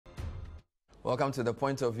Welcome to The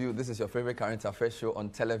Point of View. This is your favorite current affairs show on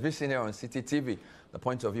television here on City TV. The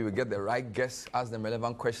Point of View, we get the right guests, ask them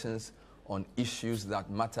relevant questions on issues that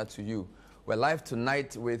matter to you. We're live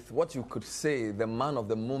tonight with what you could say the man of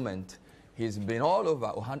the moment. He's been all over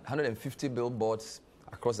 150 billboards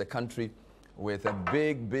across the country with a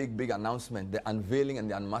big announcement, the unveiling and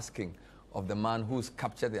the unmasking of the man who's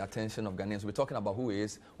captured the attention of Ghanaians. We're talking about who he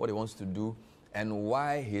is, what he wants to do, and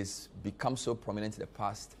why he's become so prominent in the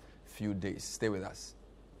past few days. Stay with us.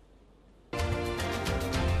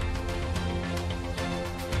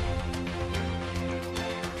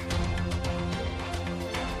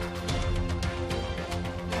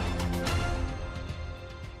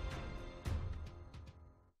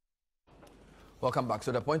 Welcome back.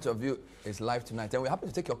 So The Point of View is live tonight, and we're happy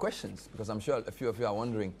to take your questions because I'm sure a few of you are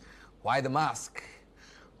wondering, why the mask?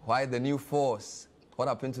 Why the new force? What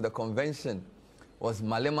happened to the convention? Was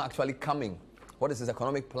Malema actually coming? What is his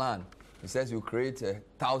economic plan? He says he'll create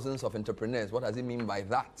thousands of entrepreneurs. What does he mean by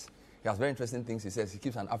that? He has very interesting things he says. He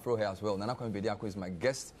keeps an afro hair as well. Kwame Bediako is my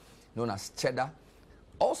guest, known as Cheddar,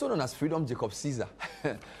 also known as Freedom Jacob Caesar.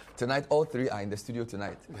 Tonight, all three are in the studio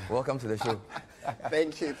tonight. Welcome to the show.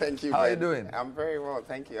 Thank you. How are you doing? I'm very well,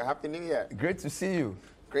 thank you. Happy New Year. Great to see you.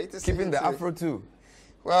 Great to see you. Keeping the afro too.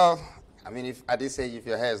 Well, I mean, if I did say if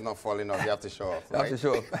your hair is not falling off, you have to show off, right? You have to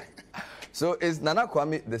show off. So is Nana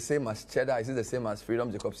Kwame the same as Cheddar? Is it the same as Freedom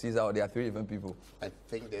Jacob Caesar, or they are three different people? I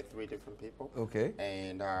think they're three different people. Okay.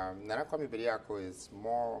 And Nana Kwame Bediako is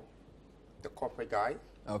more the corporate guy.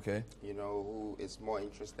 Okay. You know, who is more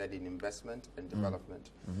interested in investment and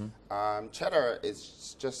development. Cheddar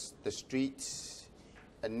is just the street,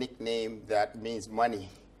 a nickname that means money.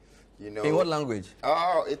 You know. In what language?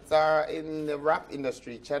 Oh, it's in the rap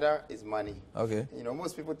industry, cheddar is money. Okay. You know,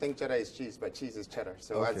 most people think cheddar is cheese, but cheese is cheddar.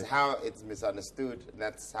 So Okay. that's how it's misunderstood.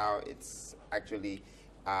 That's how it's actually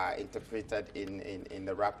interpreted in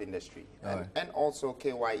the rap industry. And also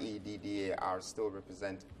KYEDDAR still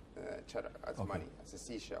represent cheddar as money, as a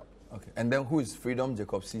seashell. Okay. And then who is Freedom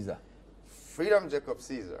Jacob Caesar? Freedom Jacob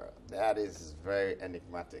Caesar, that is very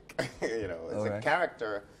enigmatic. You know, it's a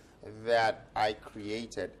character that I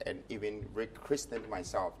created and even rechristened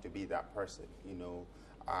myself to be that person, you know.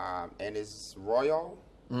 And it's royal,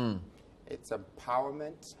 it's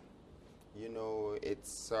empowerment, you know,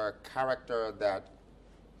 it's a character that,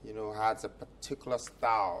 you know, has a particular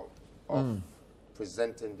style of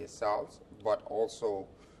presenting themselves, but also,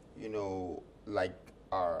 you know, like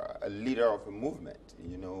a leader of a movement,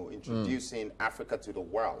 you know, introducing Africa to the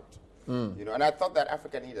world. You know, and I thought that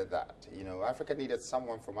Africa needed that. You know, Africa needed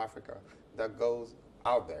someone from Africa that goes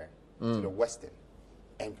out there to the Western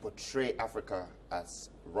and portray Africa as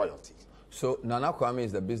royalty. So Nana Kwame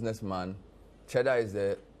is the businessman, Cheddar is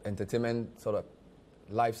the entertainment sort of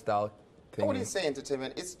lifestyle thing. I wouldn't say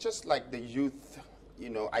entertainment. It's just like the youth. You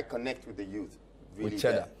know, I connect with the youth. Really with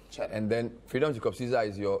Cheddar. And then Freedom Jacob Caesar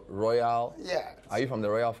is your royal. Yeah. Are you from the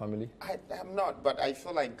royal family? I am not, but I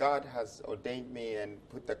feel like God has ordained me and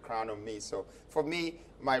put the crown on me. So for me,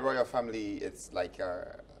 my royal family, it's like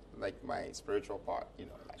my spiritual part, you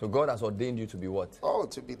know. Like, so God has ordained you to be what? Oh,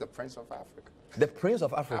 to be the Prince of Africa. The Prince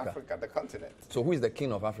of Africa? Africa, the continent. So who is the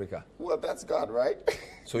King of Africa? Well, that's God, right?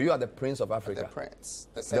 So you are the Prince of Africa? The Prince.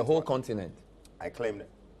 The whole continent? I claimed it.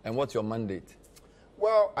 And what's your mandate?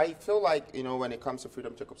 Well, I feel like, you know, when it comes to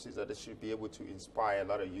Freedom Jacob Caesar, they should be able to inspire a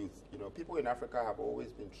lot of youth. You know, people in Africa have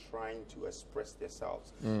always been trying to express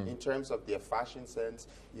themselves in terms of their fashion sense,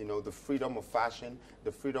 you know, the freedom of fashion,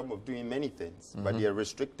 the freedom of doing many things, but they are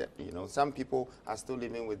restricted. You know, some people are still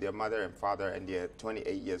living with their mother and father and they're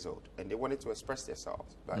 28 years old and they wanted to express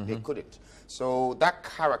themselves, but they couldn't. So that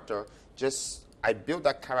character I built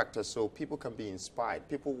that character so people can be inspired.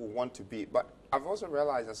 People will want to be, but I've also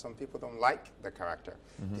realized that some people don't like the character.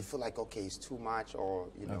 They feel like, okay, it's too much, or,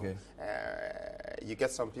 you know, you get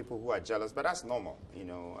some people who are jealous, but that's normal, you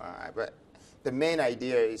know. But the main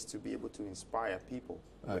idea is to be able to inspire people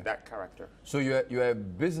with that character. So you're a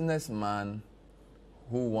businessman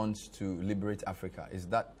who wants to liberate Africa. Is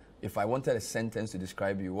that, if I wanted a sentence to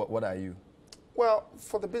describe you, what are you? Well,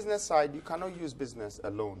 for the business side, you cannot use business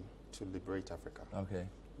alone to liberate Africa. Okay.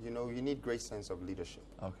 You know, you need great sense of leadership.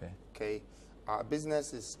 Okay. Okay.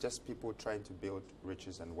 Business is just people trying to build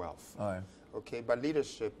riches and wealth. All right. Okay, but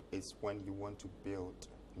leadership is when you want to build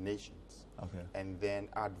nations. Okay. And then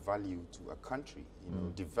add value to a country. You know,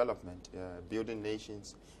 development, building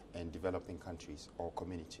nations and developing countries or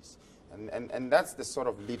communities. And that's the sort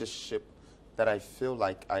of leadership that I feel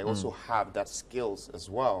like I also have that skills as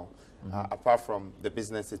well, apart from the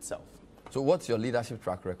business itself. So what's your leadership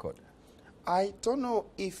track record? I don't know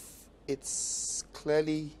if it's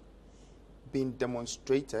clearly been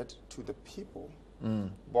demonstrated to the people.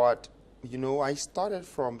 But, you know, I started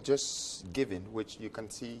from just giving, which you can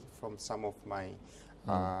see from some of my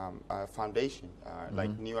foundation,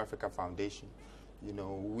 like New Africa Foundation. You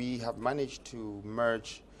know, we have managed to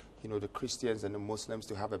merge, you know, the Christians and the Muslims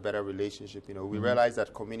to have a better relationship. You know, we realize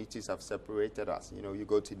that communities have separated us. You know, you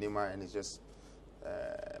go to Nima and it's just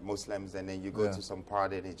Muslims, and then you go to some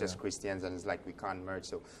part and it's just Christians, and it's like we can't merge.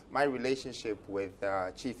 So my relationship with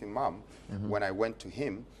Chief Imam, when I went to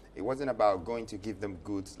him, it wasn't about going to give them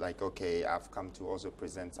goods like, okay, I've come to also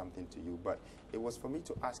present something to you, but it was for me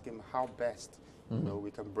to ask him how best you know,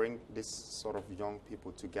 we can bring this sort of young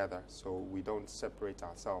people together so we don't separate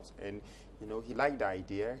ourselves. And, you know, he liked the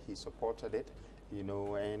idea, he supported it, you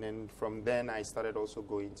know, and then from then I started also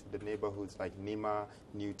going to the neighborhoods like Nima,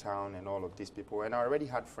 Newtown, and all of these people. And I already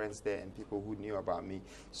had friends there and people who knew about me.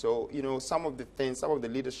 So, you know, some of the things, some of the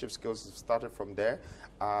leadership skills started from there,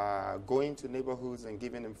 going to neighborhoods and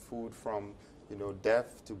giving them food from, you know, deaf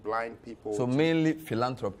to blind people. So mainly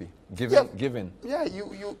philanthropy, giving. Yeah,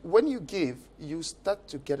 when you give, you start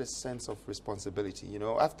to get a sense of responsibility. You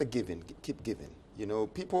know, after giving, keep giving. You know,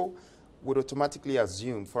 people would automatically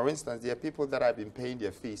assume, for instance, there are people that have been paying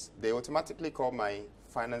their fees. They automatically call my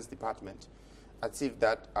finance department as if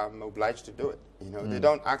that I'm obliged to do it. You know, they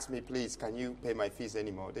don't ask me, please, can you pay my fees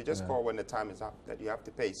anymore? They just call when the time is up that you have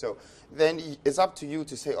to pay. So then it's up to you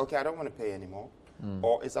to say, okay, I don't want to pay anymore.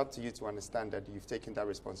 Or it's up to you to understand that you've taken that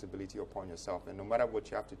responsibility upon yourself, and no matter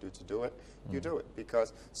what you have to do it, you do it.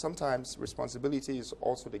 Because sometimes responsibility is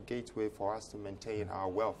also the gateway for us to maintain our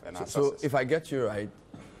wealth and our success. So if I get you right,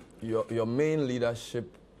 your main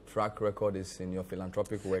leadership track record is in your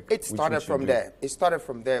philanthropic work. It started from there. It started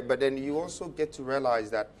from there, but then you also get to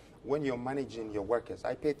realize that when you're managing your workers,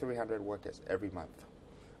 I pay 300 workers every month.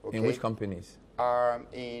 Okay? In which companies?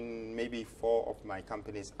 In maybe 4 of my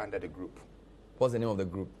companies under the group. What's the name of the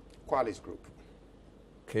group? Qualis Group.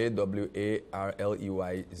 K-W-A-R-L-E-Y-Z.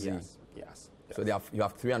 Yes. So you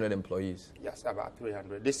have 300 employees? Yes, about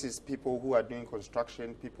 300. This is people who are doing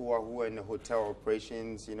construction, people who are in the hotel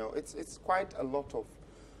operations. You know, it's quite a lot of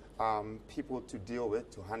people to deal with,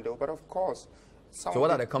 to handle. But of course, so what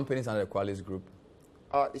are the companies under the Qualis Group?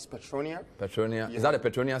 It's Petronia. Petronia. Yeah. Is that the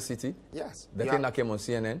Petronia City? Yes. The thing that came on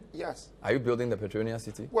CNN? Yes. Are you building the Petronia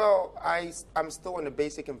City? Well, I'm still on the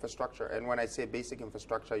basic infrastructure. And when I say basic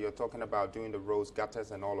infrastructure, you're talking about doing the roads,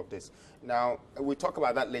 gutters, and all of this. Now, we'll talk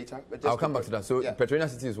about that later. But I'll come back to that. So Petronia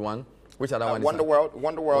City is one. Which other one is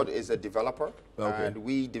Wonderworld is a developer. Okay. And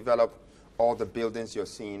we develop all the buildings you're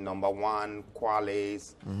seeing, number 1,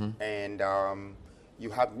 Qualis, and you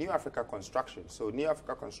have New Africa Construction. So New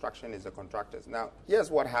Africa Construction is the contractors. Now, here's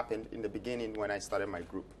what happened in the beginning when I started my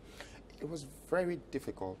group. It was very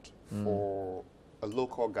difficult for a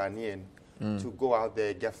local Ghanaian to go out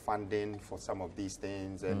there, get funding for some of these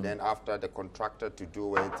things, and then after the contractor to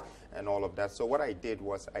do it and all of that. So what I did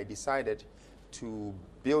was I decided to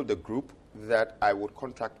build a group that I would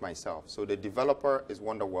contract myself. So the developer is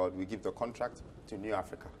Wonderworld. We give the contract to New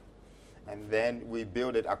Africa. And then we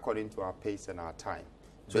build it according to our pace and our time.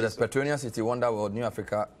 So there's Petronia City, Wonderworld, New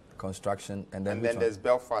Africa Construction, and then there's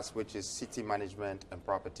Belfast, which is city management and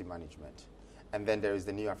property management. And then there is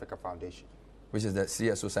the New Africa Foundation, which is the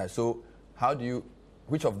CSO side. So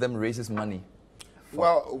which of them raises money?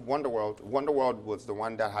 Well, Wonderworld was the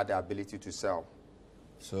one that had the ability to sell.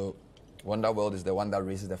 So Wonderworld is the one that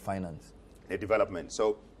raises the finance. The development.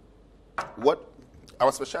 So what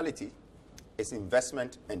our specialty is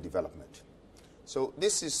investment and development. So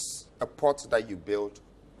this is a pot that you build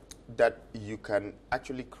that you can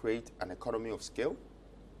actually create an economy of scale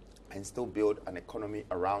and still build an economy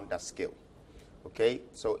around that scale. Okay,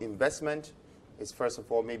 so investment is, first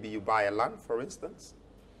of all, maybe you buy a land, for instance,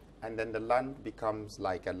 and then the land becomes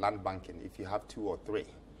like a land banking if you have 2 or 3.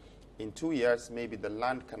 In 2 years, maybe the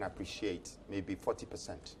land can appreciate maybe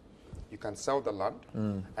 40%. You can sell the land,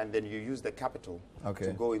 and then you use the capital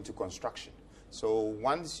to go into construction. So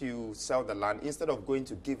once you sell the land, instead of going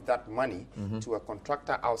to give that money to a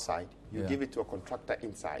contractor outside, you give it to a contractor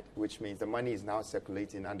inside, which means the money is now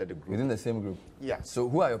circulating under the group. Within the same group? Yeah. So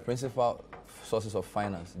who are your principal sources of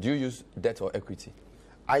finance? Do you use debt or equity?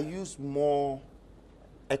 I use more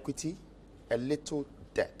equity, a little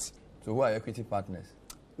debt. So who are your equity partners?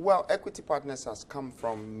 Well, equity partners has come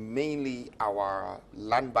from mainly our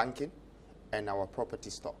land banking and our property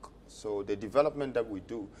stock. So the development that we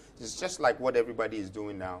do is just like what everybody is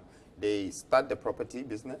doing now. They start the property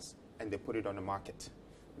business and they put it on the market.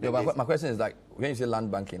 Yeah, my question is, like, when you say land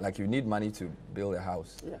banking, like you need money to build a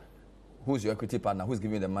house. Yeah. Who's your equity partner? Who's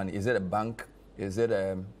giving you the money? Is it a bank? Is it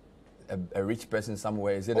a rich person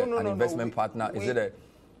somewhere? Is it an investment partner? Is it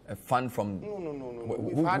a fund from... No.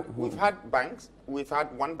 We've had banks. We've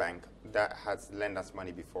had one bank that has lent us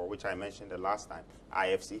money before, which I mentioned the last time,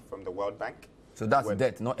 IFC from the World Bank. So that's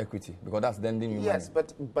debt, not equity, because that's lending you money. Yes,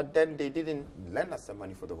 but then they didn't lend us the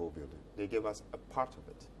money for the whole building. They gave us a part of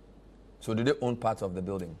it. So do they own parts of the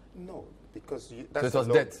building? No, because so it was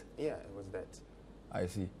debt? Yeah, it was debt. I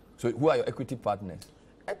see. So who are your equity partners?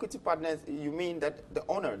 Equity partners, you mean that the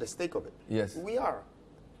owner, the stake of it? Yes. We are.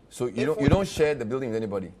 So you don't share the building with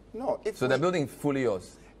anybody? No. So the building is fully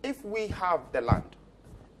yours? If we have the land,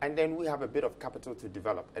 and then we have a bit of capital to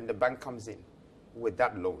develop, and the bank comes in with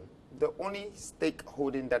that loan, the only stake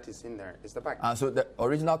holding that is in there is the bank. So the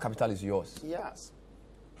original capital is yours? Yes.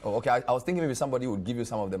 Oh, okay. I was thinking maybe somebody would give you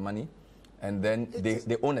some of the money, and then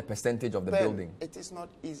they own a percentage of the building. It is not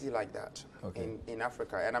easy like that in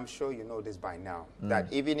Africa, and I'm sure you know this by now,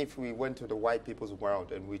 that even if we went to the white people's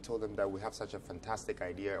world and we told them that we have such a fantastic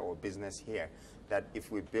idea or business here, that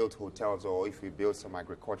if we build hotels or if we build some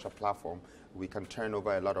agriculture platform, we can turn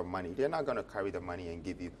over a lot of money. They're not going to carry the money and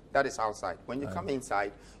give you. That is outside. When you come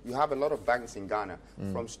inside, you have a lot of banks in Ghana,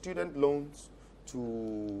 from student loans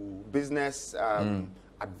to business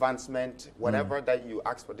advancement, whatever that you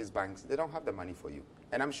ask for these banks, they don't have the money for you.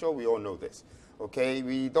 And I'm sure we all know this. Okay,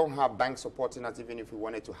 we don't have banks supporting us even if we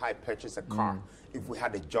wanted to purchase a car, if we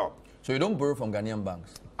had a job. So you don't borrow from Ghanaian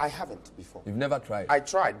banks? I haven't before. You've never tried? I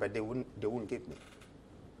tried, but they wouldn't give me.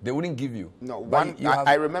 They wouldn't give you? No.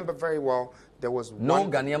 I remember very well, there was one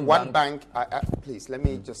bank. Please, let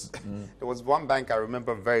me just... There was one bank I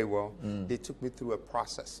remember very well. They took me through a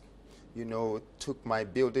process. You know, took my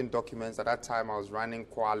building documents. At that time, I was running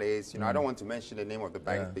Quales. You know, I don't want to mention the name of the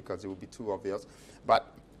bank because it would be too obvious.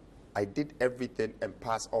 But I did everything and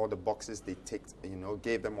passed all the boxes they ticked, you know,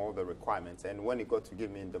 gave them all the requirements. And when it got to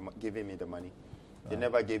giving me the money, they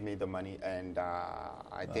never gave me the money. And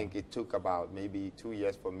I think it took about maybe 2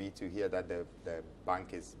 years for me to hear that the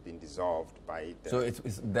bank has been dissolved by... So it's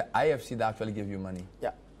the IFC that actually gave you money?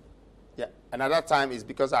 Yeah. Yeah. And at that time, it's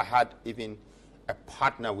because I had even a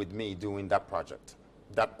partner with me doing that project,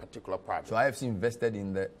 that particular project. So IFC invested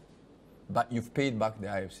in but you've paid back the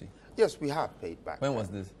IFC? Yes, we have paid back. When was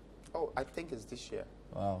this? Oh, I think it's this year.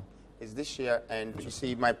 Wow. It's this year, and you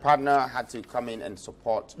see, my partner had to come in and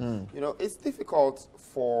support. You know, it's difficult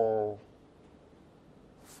for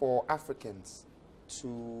Africans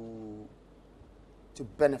to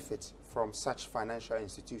benefit from such financial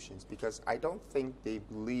institutions because I don't think they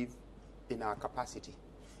believe in our capacity.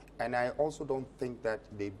 And I also don't think that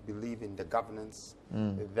they believe in the governance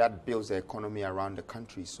that builds the economy around the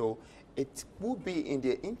country. So it would be in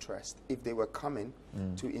their interest if they were coming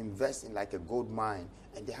to invest in like a gold mine,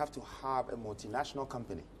 and they have to have a multinational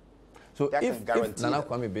company. So if Nana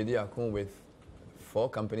Kwame Bediako with 4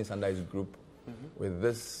 companies under his group, with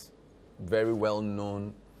this very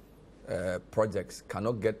well-known projects,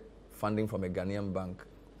 cannot get funding from a Ghanaian bank,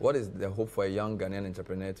 what is the hope for a young Ghanaian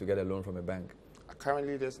entrepreneur to get a loan from a bank?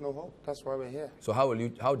 Currently, there's no hope. That's why we're here. So how do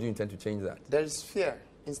you intend to change that? There is fear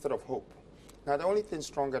instead of hope. Now, the only thing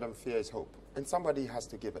stronger than fear is hope, and somebody has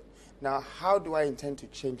to give it. Now, how do I intend to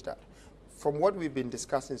change that? From what we've been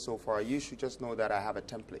discussing so far, you should just know that I have a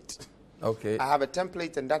template. Okay. I have a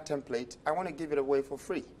template, and that template, I want to give it away for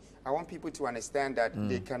free. I want people to understand that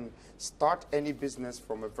they can start any business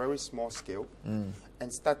from a very small scale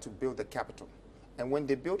and start to build the capital. And when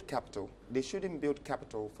they build capital, they shouldn't build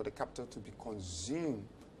capital for the capital to be consumed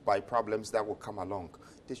by problems that will come along.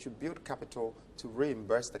 They should build capital to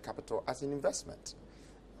reimburse the capital as an investment,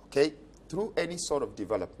 okay? Through any sort of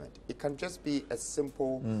development. It can just be a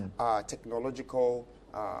simple technological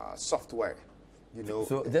software, you know.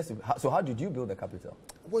 So how did you build the capital?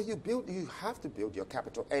 Well, you have to build your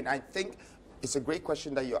capital. And I think it's a great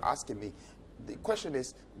question that you're asking me. The question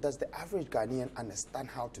is, does the average Ghanaian understand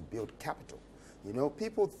how to build capital? You know,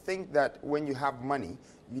 people think that when you have money,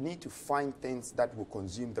 you need to find things that will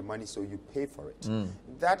consume the money so you pay for it.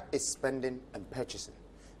 That is spending and purchasing.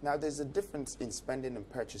 Now, there's a difference in spending and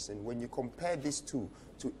purchasing when you compare these two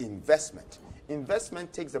to investment.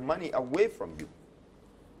 Investment takes the money away from you,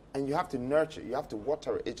 and you have to nurture, you have to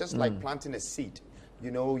water it. It's just like planting a seed. You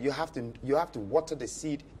know, you have to water the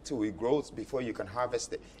seed till it grows before you can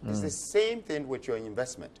harvest it. It's the same thing with your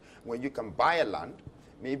investment. When you can buy a land,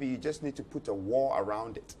 maybe you just need to put a wall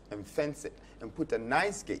around it and fence it and put a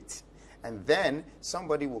nice gate. And then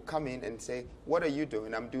somebody will come in and say, what are you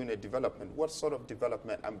doing? I'm doing a development. What sort of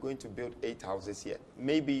development? I'm going to build 8 houses here.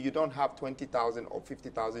 Maybe you don't have 20,000 or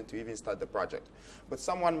 50,000 to even start the project. But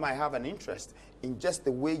someone might have an interest in just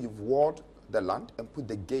the way you've walled the land and put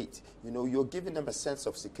the gate. You know, you're giving them a sense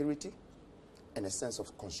of security and a sense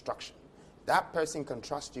of construction. that person can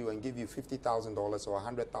trust you and give you $50,000 or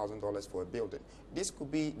 $100,000 for a building. This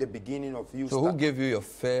could be the beginning of you. So who gave you your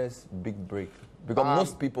first big break? Because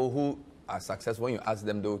most people who are successful, when you ask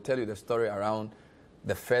them, they will tell you the story around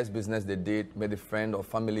the first business they did, maybe a friend or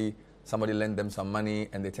family, somebody lent them some money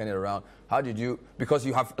and they turn it around. How did you, because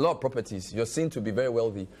you have a lot of properties, you're seen to be very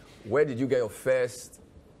wealthy. Where did you get your first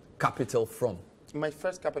capital from? My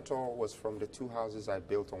first capital was from the 2 houses I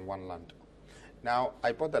built on one land. Now,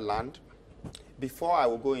 I bought the land. Before I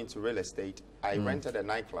would go into real estate, I rented a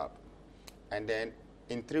nightclub. And then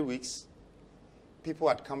in 3 weeks, people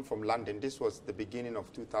had come from London. This was the beginning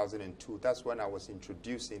of 2002. That's when I was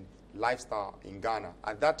introducing lifestyle in Ghana.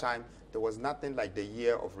 At that time, there was nothing like the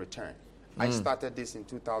year of return. I started this in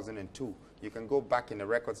 2002. You can go back in the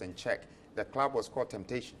records and check. The club was called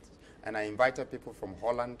Temptations. And I invited people from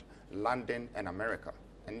Holland, London, and America.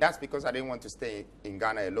 And that's because I didn't want to stay in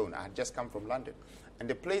Ghana alone. I had just come from London. And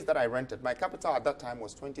the place that I rented, my capital at that time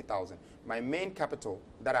was 20,000. My main capital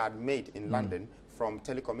that I had made in London from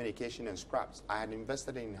telecommunication and scraps, I had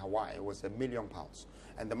invested in Hawaii. It was £1 million.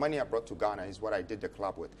 And the money I brought to Ghana is what I did the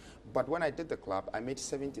club with. But when I did the club, I made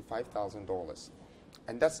 $75,000.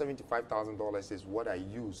 And that $75,000 is what I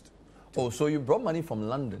used. Oh, so you brought money from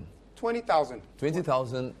London? 20,000.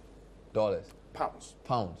 $20,000?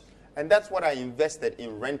 Pounds. And that's what I invested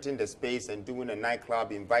in renting the space and doing a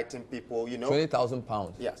nightclub, inviting people, you know.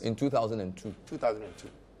 £20,000? Yes. In 2002? 2002.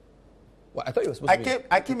 Well, I thought you were supposed to be...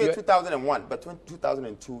 I came in 2001, but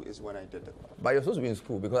 2002 is when I did the club. But you're supposed to be in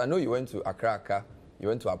school, because I know you went to Accra, you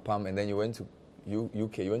went to Apam, and then you went to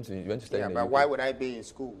UK. You went to study in the Yeah, but UK. why would I be in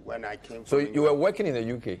school when I came So from you were working in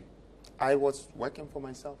the UK? I was working for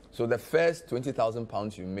myself. So the first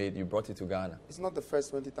 £20,000 you made, you brought it to Ghana? It's not the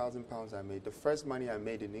first £20,000 I made. The first money I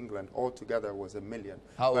made in England altogether was $1 million.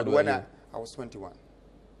 How old were you? I was 21.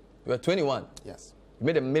 You were 21? Yes. You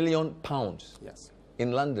made £1 million? Yes.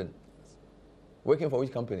 In London? Yes. Working for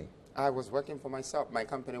which company? I was working for myself. My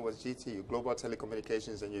company was GTU, Global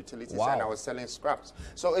Telecommunications and Utilities, wow. and I was selling scraps.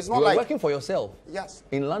 So it's not you were like... working for yourself? Yes.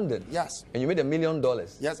 In London? Yes. And you made $1 million?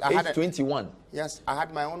 Yes. Age 21? Yes. I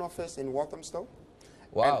had my own office in Walthamstow.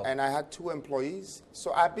 Wow. And I had 2 employees.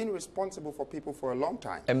 So I've been responsible for people for a long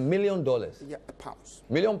time. $1 million? Yeah, pounds.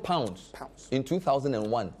 £1 million? Pounds. In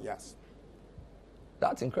 2001? Yes.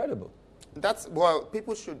 That's incredible. Well,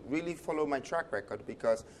 people should really follow my track record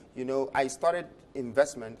because, you know, I started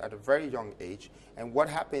investment at a very young age. And what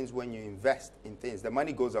happens when you invest in things, the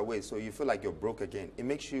money goes away, so you feel like you're broke again. It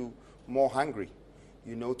makes you more hungry,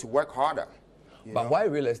 you know, to work harder. But why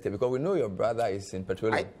real estate? Because we know your brother is in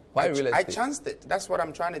petroleum. Why real estate? I chanced it. That's what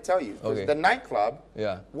I'm trying to tell you. Okay. The nightclub,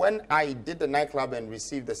 yeah. When I did the nightclub and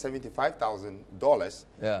received the $75,000,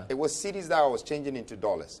 yeah. It was cedis that I was changing into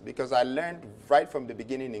dollars because I learned right from the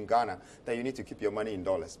beginning in Ghana that you need to keep your money in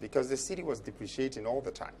dollars because the cedi was depreciating all the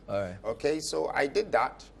time. All right. Okay, so I did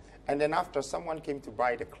that. And then after someone came to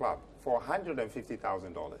buy the club for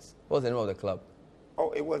 $150,000. What's the name of the club? Oh,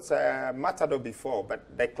 it was Matador before,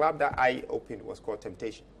 but the club that I opened was called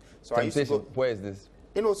Temptation. So Temptation. I used to go, where is this?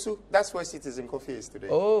 in Osu. That's where Citizen Coffee is today.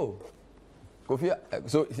 Oh, Coffee.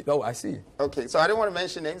 Oh, I see. Okay, so I don't want to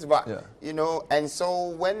mention names, but, yeah. You know, and so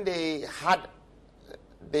when they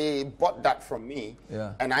bought that from me,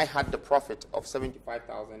 yeah. And I had the profit of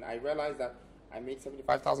 $75,000, I realized that I made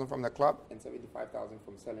 $75,000 from the club and $75,000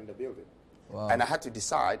 from selling the building. Wow. And I had to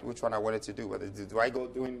decide which one I wanted to do. Whether do I go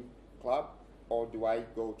doing club or do I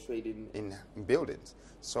go trading in buildings?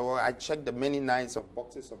 So I checked the many nights of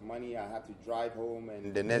boxes of money. I had to drive home,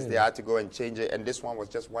 and the next day I had to go and change it. And this one was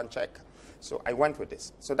just one check. So I went with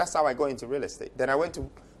this. So that's how I got into real estate. Then I went to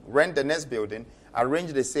rent the next building,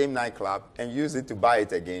 arrange the same nightclub, and use it to buy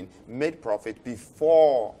it again. Made profit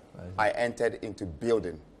before I entered into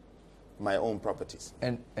building my own properties.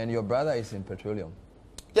 And your brother is in petroleum?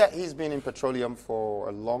 Yeah, he's been in petroleum for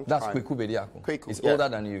a long time. That's Kwame Bediako. Kweku, He's older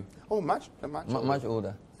than you. Oh, much older. Much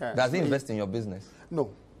older. Yeah. Does he invest in your business?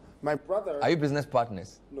 No. My brother... Are you business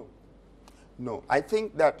partners? No. No. I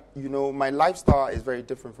think that, you know, my lifestyle is very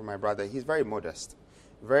different from my brother. He's very modest,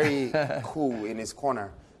 very cool in his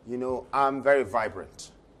corner. You know, I'm very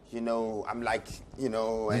vibrant. You know, I'm like, you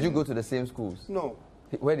know... Did you go to the same schools? No.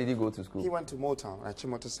 Where did he go to school? He went to Motown, at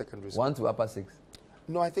Chimoto Secondary School. 1 to upper 6?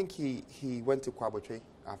 No, I think he went to Kwabotre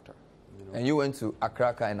after. You know. And you went to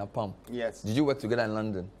Accra and Apam? Yes. Did you work together in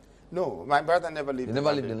London? No, my brother never lived in London. He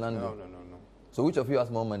never lived in London? No. So which of you has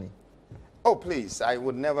more money? Oh, please, I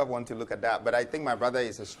would never want to look at that. But I think my brother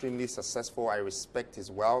is extremely successful. I respect his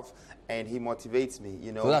wealth, and he motivates me,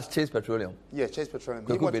 you know. So that's Chase Petroleum? Yeah, Chase Petroleum.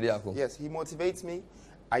 Kwame Bediako. Yes, he motivates me.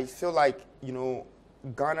 I feel like, you know,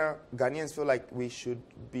 Ghanaians feel like we should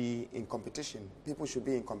be in competition. People should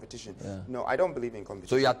be in competition. Yeah. No, I don't believe in competition.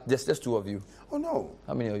 So you are just two of you? Oh, no.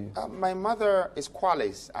 How many are you? My mother is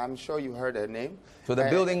Kwale's. I'm sure you heard her name. So the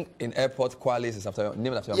building in airport, Kwale's, is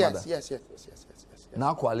named after your mother? Yes.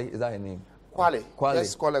 Now Kwale, is that her name? Kwale. Kwale.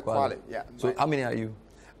 Let's call her Kwale. Yeah. So how many are you?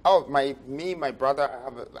 Oh, my brother, I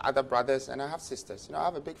have other brothers, and I have sisters. I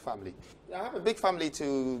have a big family. I have a big family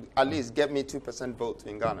to at least get me 2% vote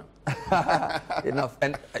in Ghana. Enough.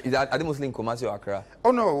 And are they mostly in Kumasi or Accra? Oh,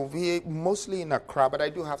 no, we mostly in Accra, but I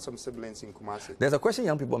do have some siblings in Kumasi. There's a question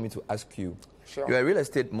young people want me to ask you. Sure. You're a real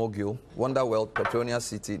estate mogul, Wonderworld, Petronia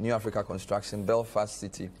City, New Africa Construction, Belfast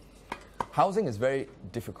City. Housing is very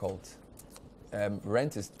difficult.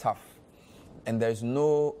 Rent is tough. And there's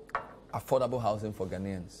no affordable housing for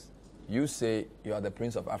Ghanaians. You say you are the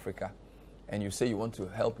Prince of Africa, and you say you want to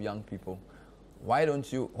help young people. Why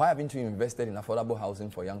haven't you invested in affordable housing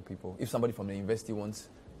for young people? If somebody from the university wants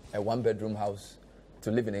a one-bedroom house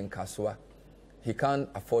to live in Kasua, he can't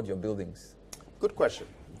afford your buildings. Good question.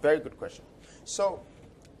 Very good question. So,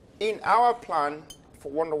 in our plan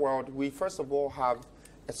for Wonderworld, we first of all have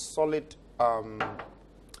a solid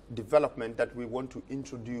development that we want to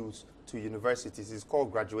introduce to universities. It's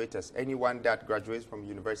called graduators. Anyone that graduates from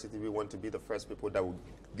university, we want to be the first people that will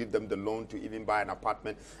give them the loan to even buy an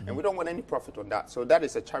apartment. And we don't want any profit on that. So that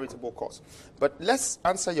is a charitable cause. But let's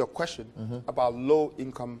answer your question about low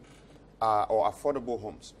income or affordable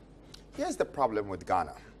homes. Here's the problem with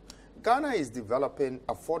Ghana. Ghana is developing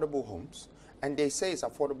affordable homes, and they say it's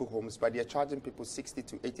affordable homes, but they're charging people $60,000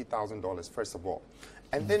 to $80,000 first of all.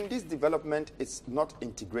 And then this development is not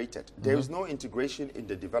integrated. There is no integration in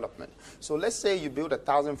the development. So let's say you build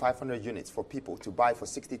 1,500 units for people to buy for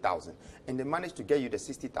 $60,000, and they manage to get you the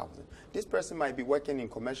 $60,000. This person might be working in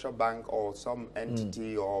commercial bank or some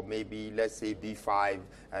entity, or maybe let's say B5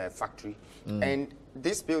 factory, and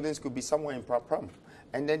these buildings could be somewhere in Pram.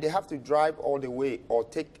 And then they have to drive all the way or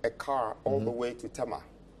take a car all the way to Tema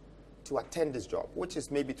to attend this job, which is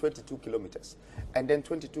maybe 22 kilometers, and then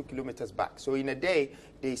 22 kilometers back. So in a day,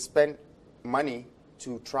 they spend money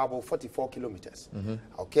to travel 44 kilometers.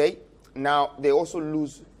 Okay? Now, they also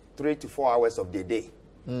lose 3 to 4 hours of their day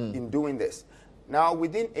in doing this. Now,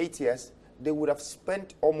 within 8 years, they would have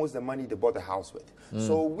spent almost the money they bought the house with.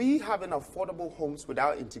 So we having affordable homes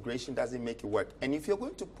without integration doesn't make it work. And if you're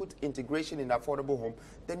going to put integration in affordable home,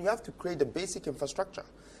 then you have to create the basic infrastructure.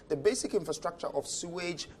 The basic infrastructure of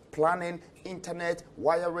sewage, planning, internet,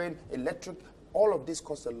 wiring, electric, all of this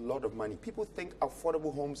costs a lot of money. People think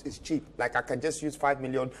affordable homes is cheap. Like I can just use 5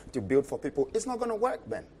 million to build for people. It's not going to work,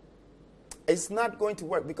 man. It's not going to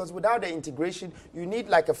work because without the integration, you need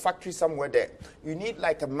like a factory somewhere there. You need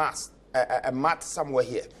like a mat somewhere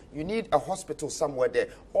here. You need a hospital somewhere there.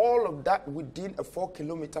 All of that within a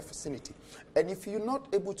 4-kilometer vicinity. And if you're not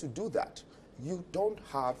able to do that, you don't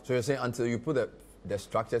have... So you're saying until you put the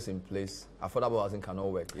structures in place, affordable housing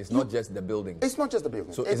cannot work. It's not just the building. It's not just the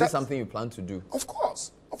building. So is this something you plan to do? Of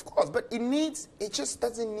course. But it just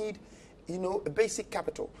doesn't need, a basic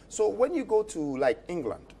capital. So when you go to like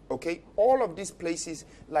England, okay, all of these places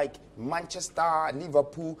like Manchester,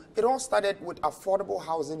 Liverpool, it all started with affordable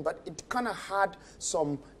housing, but it kind of had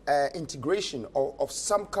some integration of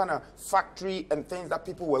some kind of factory and things that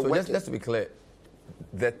people were working. So just to be clear,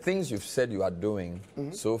 the things you've said you are doing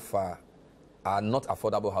so far are not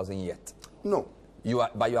affordable housing yet. No.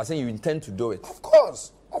 But you are saying you intend to do it. Of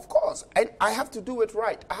course. And I have to do it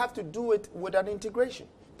right. I have to do it with an integration.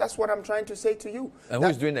 That's what I'm trying to say to you. And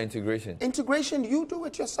who's doing the integration? Integration, you do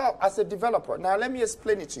it yourself as a developer. Now, let me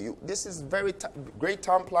explain it to you. This is very great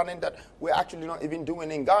town planning that we're actually not even doing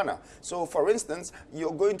in Ghana. So, for instance,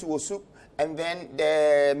 you're going to Osu, and then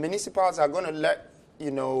the municipals are going to let,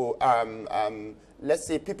 let's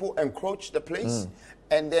say people encroach the place.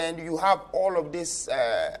 And then you have all of these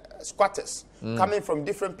squatters coming from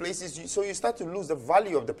different places. So you start to lose the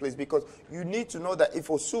value of the place because you need to know that if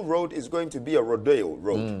Osu Road is going to be a rodeo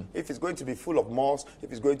road, if it's going to be full of malls,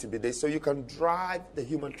 if it's going to be this, so you can drive the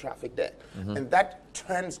human traffic there. And that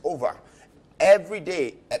turns over. Every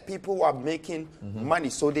day, people are making money.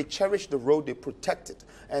 So they cherish the road, they protect it.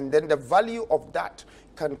 And then the value of that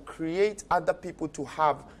can create other people to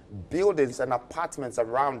have buildings and apartments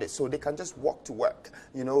around it so they can just walk to work.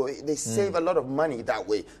 They save a lot of money that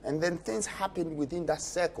way. And then things happen within that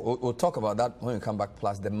circle. We'll talk about that when we come back.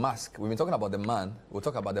 Plus the mask. We've been talking about the man. We'll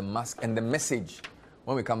talk about the mask and the message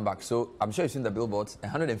when we come back. So I'm sure you've seen the billboards,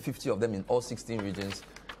 150 of them in all 16 regions.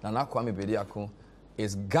 Nana Kwame Bediako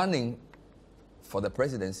is gunning for the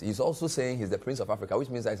presidency. He's also saying he's the Prince of Africa, which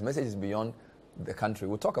means that his message is beyond the country.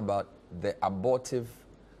 We'll talk about the abortive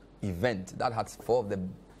event that had 4 of the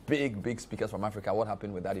big speakers from Africa. What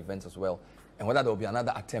happened with that event as well? And whether there will be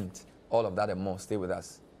another attempt. All of that and more. Stay with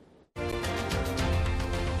us.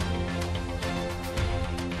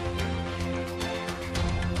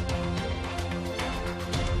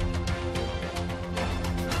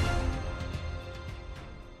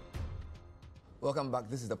 Welcome back.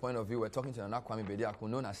 This is The Point of View. We're talking to Kwame Bediako,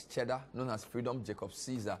 known as Cheddar, known as Freedom Jacob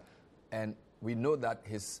Caesar. And we know that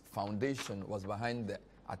his foundation was behind the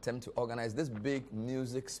attempt to organize this big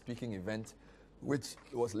music speaking event, which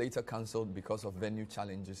was later cancelled because of venue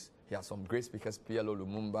challenges. He has some great speakers, PLO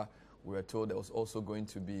Lumumba. We were told there was also going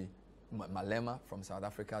to be Malema from South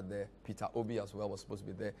Africa there. Peter Obi as well was supposed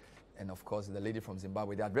to be there. And of course, the lady from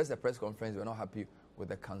Zimbabwe. They addressed the press conference. They were not happy with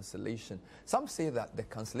the cancellation. Some say that the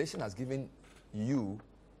cancellation has given you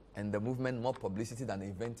and the movement more publicity than the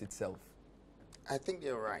event itself. I think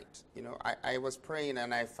you're right. You know, I was praying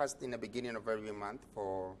and I fast in the beginning of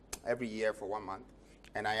every year for 1 month.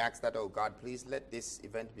 And I asked that, oh God, please let this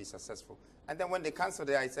event be successful. And then when they canceled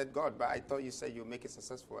it, I said, God, but I thought you said you make it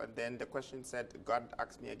successful. And then the question said, God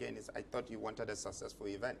asked me again, I thought you wanted a successful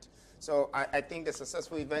event. So I think the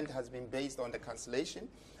successful event has been based on the cancellation.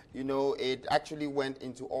 You know, it actually went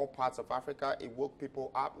into all parts of Africa. It woke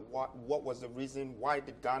people up. What was the reason? Why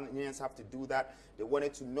did Ghanaians have to do that? They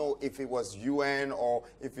wanted to know if it was UN or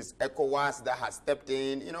if it's ECOWAS that has stepped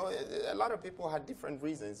in. You know, a lot of people had different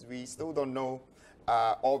reasons. We still don't know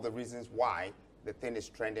all the reasons why the thing is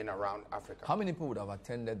trending around Africa. How many people would have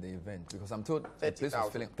attended the event? Because I'm told the place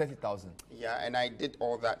was filling 30,000. Yeah, and I did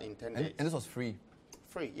all that in 10 days. And this was free?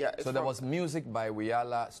 Free, yeah. So there was music by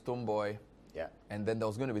Wiala, Stonebwoy. Yeah. And then there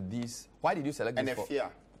was going to be these. Why did you select these four?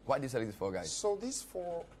 Why did you select these four guys? So these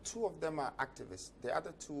four, two of them are activists. The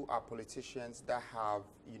other two are politicians that have,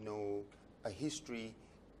 you know, a history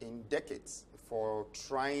in decades for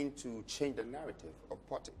trying to change the narrative of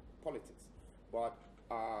politics. But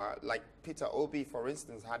like Peter Obi, for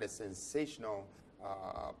instance, had a sensational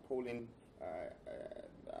polling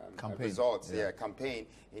results, campaign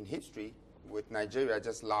in history with Nigeria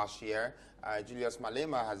just last year. Julius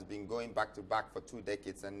Malema has been going back to back for 2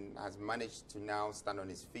 decades and has managed to now stand on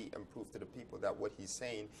his feet and prove to the people that what he's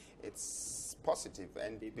saying, it's positive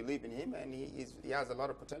and they believe in him and he has a lot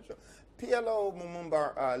of potential. PLO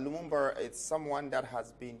Lumumba, it's someone that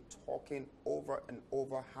has been talking over and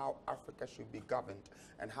over how Africa should be governed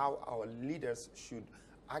and how our leaders should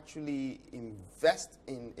actually invest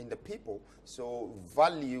in the people, so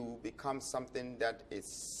value becomes something that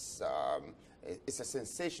is it's a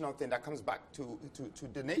sensational thing that comes back to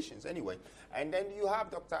the nations anyway. And then you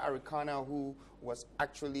have Dr. Arikana, who was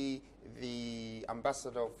actually the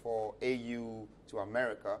ambassador for AU to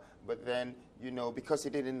America, but then, you know, because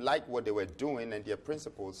he didn't like what they were doing and their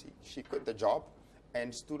principles, she quit the job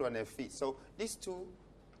and stood on her feet. So these two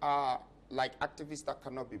are like activists that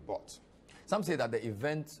cannot be bought. Some say that the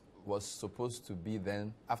event was supposed to be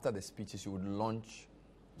then, after the speeches, you would launch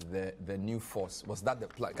the new force. Was that the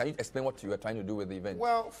plan? Can you explain what you were trying to do with the event?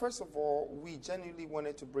 Well, first of all, we genuinely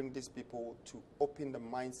wanted to bring these people to open the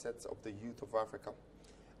mindsets of the youth of Africa.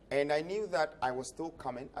 And I knew that I was still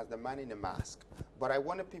coming as the man in a mask. But I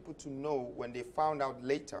wanted people to know when they found out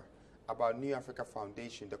later about New Africa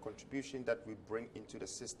Foundation, the contribution that we bring into the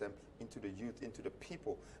system, into the youth, into the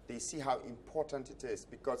people, they see how important it is,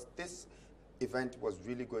 because this event was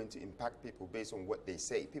really going to impact people based on what they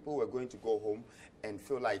say. People were going to go home and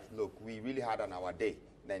feel like, look, we really had on our day.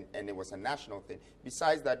 And it was a national thing.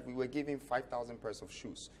 Besides that, we were giving 5,000 pairs of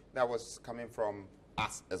shoes. That was coming from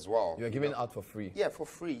us as well. You were giving out for free? Yeah, for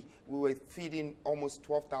free. We were feeding almost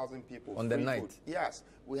 12,000 people. On the night? Food. Yes.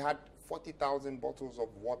 We had 40,000 bottles of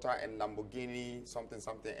water and Lamborghini something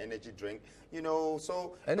energy drink. You know,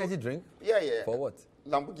 so... Energy drink? Yeah, yeah. For what?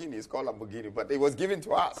 Lamborghini, it's called Lamborghini, but it was given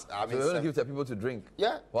to us. I mean, so they were going to give to people to drink?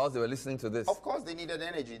 Yeah. Whilst they were listening to this? Of course, they needed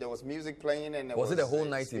energy. There was music playing and was it a whole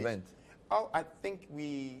night event? Oh, I think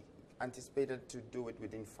we anticipated to do it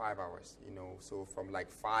within 5 hours, you know. So from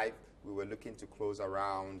like 5, we were looking to close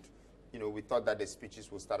around, you know, we thought that the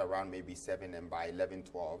speeches would start around maybe 7, and by 11,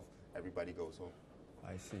 12, everybody goes home.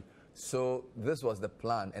 I see. So this was the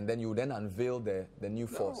plan, and then you then unveil the new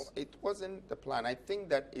force? No, it wasn't the plan. I think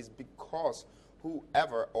that is because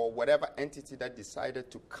whoever or whatever entity that decided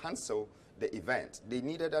to cancel the event, they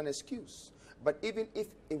needed an excuse. But even if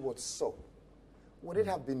it was so, would it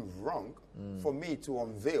have been wrong for me to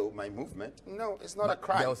unveil my movement? No, it's not a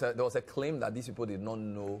crime. There was a claim that these people did not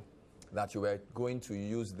know that you were going to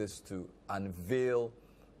use this to unveil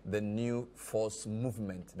the new force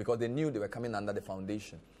movement, because they knew they were coming under the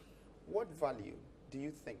foundation. What value do you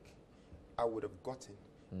think I would have gotten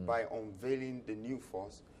by unveiling the new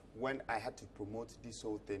force when I had to promote this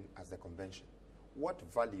whole thing as the convention? what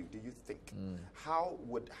value do you think? How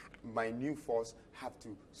would my new force have to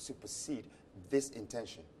supersede this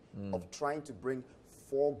intention of trying to bring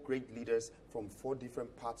 4 great leaders from 4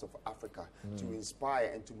 different parts of Africa to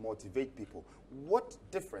inspire and to motivate people? What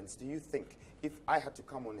difference do you think if I had to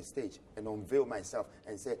come on a stage and unveil myself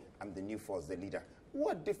and say, I'm the new force, the leader?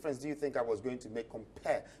 What difference do you think I was going to make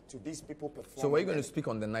compared to these people performing? So were you going to speak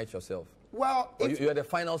on the night yourself? Well, you're the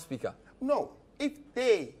final speaker? No. If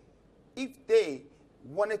they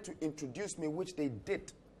wanted to introduce me, which they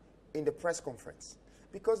did in the press conference,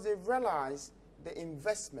 because they realized the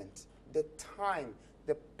investment, the time,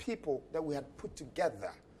 the people that we had put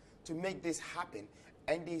together to make this happen,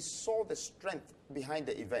 and they saw the strength behind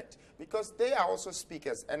the event, because they are also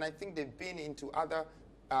speakers, and I think they've been into other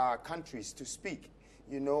countries to speak,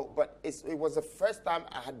 you know, but it was the first time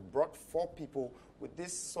I had brought 4 people with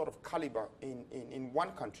this sort of caliber in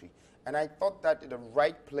one country. And I thought that the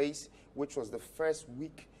right place, which was the first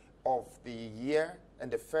week of the year and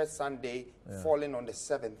the first Sunday falling on the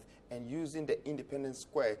 7th, and using the Independence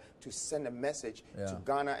Square to send a message to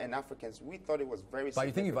Ghana and Africans, we thought it was very significant. But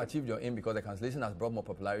you think you've achieved your aim because the cancellation has brought more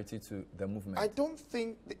popularity to the movement? I don't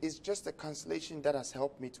think it's just the cancellation that has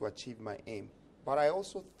helped me to achieve my aim. But I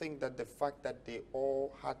also think that the fact that they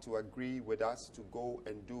all had to agree with us to go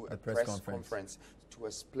and do a press conference to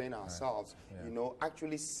explain ourselves, you know,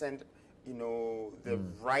 actually send, you know, the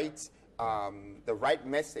right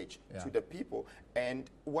message to the people. And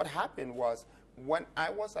what happened was, when I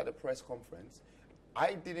was at the press conference,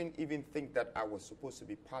 I didn't even think that I was supposed to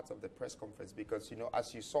be part of the press conference, because, you know,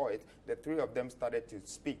 as you saw it, the 3 of them started to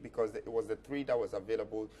speak because it was the 3 that was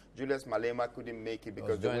available. Julius Malema couldn't make it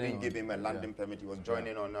because they wouldn't give him a London permit. He was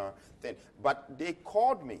joining on a thing. But they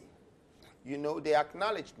called me. You know, they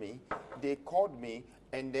acknowledged me. They called me.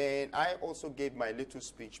 And then I also gave my little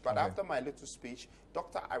speech. But after my little speech,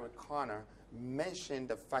 Dr. Arikana mentioned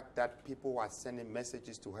the fact that people were sending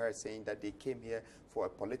messages to her saying that they came here for a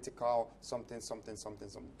political something.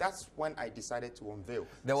 That's when I decided to unveil.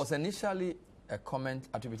 There was initially a comment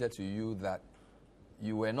attributed to you that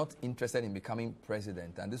you were not interested in becoming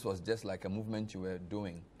president, and this was just like a movement you were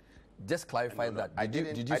doing. Just clarify that.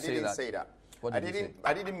 Did you say that? What did you say?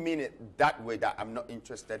 I didn't mean it that way, that I'm not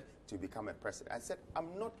interested to become a president. I said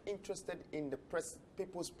I'm not interested in the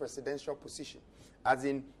people's presidential position. As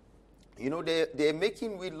in, you know, they're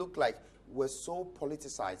making we look like we're so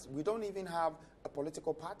politicized. We don't even have a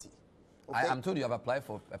political party. Okay? I'm told you have applied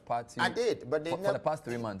for a party. I did, but for the past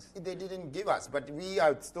 3 months. They didn't give us, but we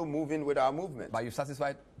are still moving with our movement. But you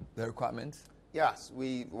satisfied the requirements? Yes,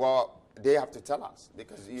 they have to tell us,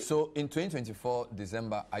 because so in 2024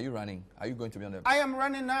 December, are you running? Are you going to be on the? I am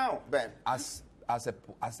running now, Ben. As a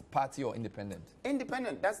party or independent?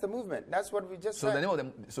 Independent. That's the movement. That's what we just said. So the name of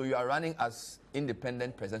them. So you are running as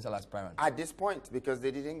independent presidential aspirant at this point, because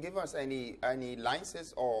they didn't give us any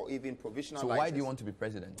licenses or even provisional. So license. Why do you want to be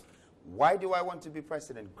president? Why do I want to be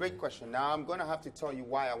president? Great question. Now I'm going to have to tell you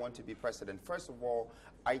why I want to be president. First of all,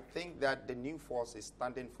 I think that the new force is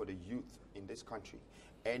standing for the youth in this country.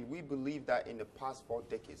 And we believe that in the past 4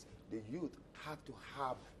 decades, the youth have to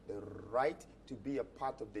have the right to be a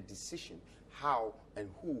part of the decision how and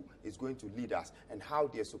who is going to lead us and how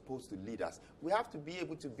they're supposed to lead us. We have to be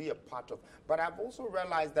able to be a part of. But I've also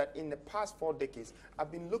realized that in the past 4 decades,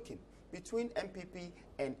 I've been looking between MPP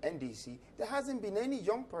and NDC, there hasn't been any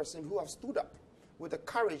young person who has stood up with the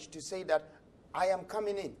courage to say that I am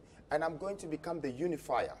coming in and I'm going to become the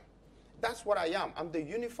unifier. That's what I am. I'm the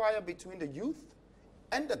unifier between the youth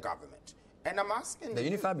and the government. And I'm asking the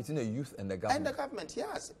unifier between the youth and the government. And the government,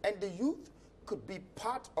 yes. And the youth could be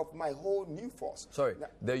part of my whole new force. Sorry, now,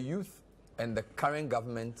 the youth and the current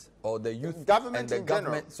government, or the youth government and the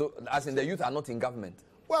government. General. So, as in the youth are not in government.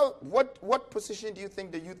 Well, what position do you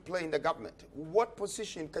think the youth play in the government? What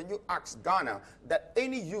position can you ask Ghana that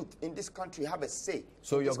any youth in this country have a say?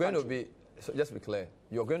 So you're going to be, so just to be clear,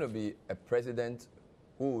 you're going to be a president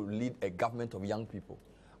who will lead a government of young people.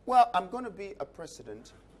 Well, I'm going to be a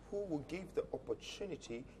president who will give the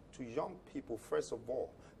opportunity to young people, first of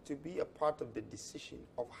all, to be a part of the decision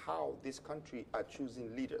of how this country are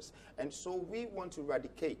choosing leaders. And so we want to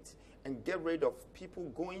eradicate and get rid of people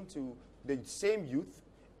going to the same youth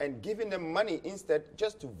and giving them money instead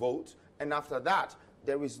just to vote. And after that,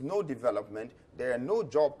 there is no development, there are no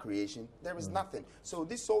job creation, there is nothing. So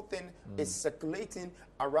this whole thing is circulating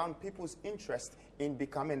around people's interest in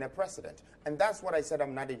becoming a president. And that's what I said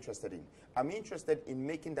I'm not interested in. I'm interested in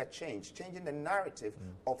making that change, changing the narrative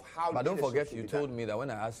of how. But don't forget, you told me that when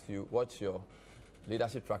I asked you what your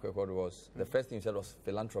leadership track record was, the first thing you said was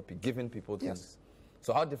philanthropy, giving people things. Yes.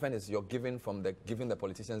 So how different is your giving from the giving the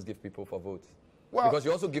politicians give people for votes? Well, because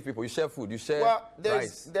you also give people, you share food, you share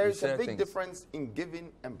rice. There is a big difference in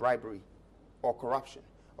giving and bribery or corruption.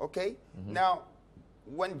 Okay? Now,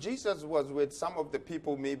 when Jesus was with some of the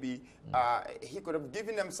people, maybe he could have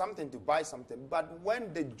given them something to buy something. But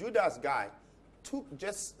when the Judas guy took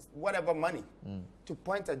just whatever money to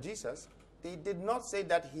point at Jesus, they did not say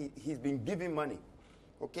that he's been giving money.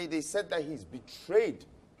 Okay? They said that he's betrayed.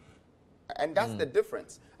 And that's the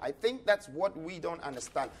difference. I think that's what we don't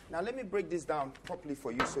understand. Now, let me break this down properly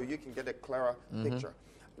for you so you can get a clearer picture.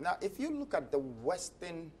 Now, if you look at the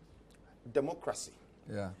Western democracy,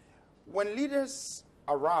 when leaders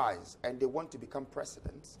arise and they want to become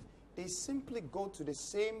presidents, they simply go to the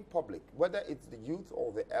same public, whether it's the youth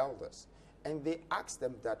or the elders, and they ask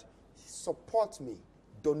them that, support me,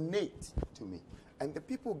 donate to me. And the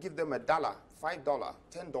people give them $1, $5,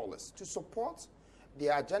 $10 to support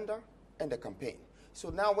their agenda and the campaign. So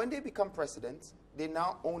now when they become presidents, they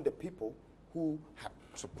now own the people who have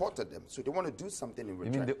supported them. So they want to do something in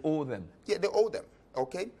return. You mean they owe them? Yeah, they owe them.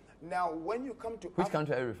 Okay? Now, when you come to... Which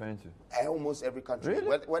country are you referring to? Almost every country.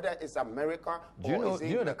 Really? Whether it's America do you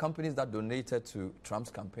know the companies that donated to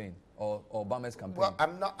Trump's campaign or Obama's campaign? Well,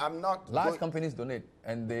 I'm not... Large companies donate,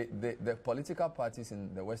 and the political parties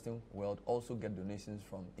in the Western world also get donations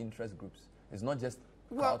from interest groups. It's not just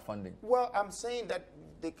crowdfunding. Well, I'm saying that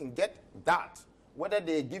they can get that. Whether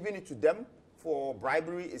they're giving it to them for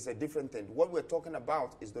bribery is a different thing. What we're talking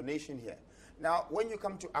about is donation here. Now, when you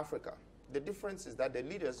come to Africa, the difference is that the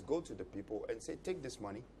leaders go to the people and say, take this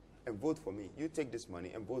money and vote for me. You take this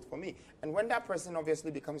money and vote for me. And when that person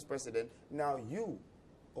obviously becomes president, now you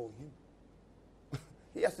owe him.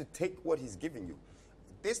 He has to take what he's giving you.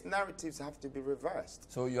 These narratives have to be reversed.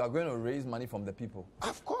 So you are going to raise money from the people?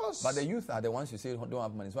 Of course. But the youth are the ones you say don't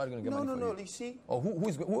have money. So how are you going to get money from you? No, you see. Or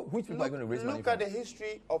which people are going to raise money from? Look at the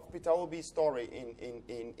history of Peter Obi's story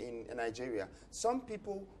in Nigeria. Some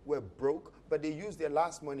people were broke, but they used their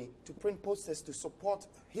last money to print posters to support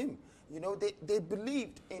him. You know, they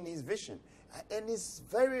believed in his vision. And it's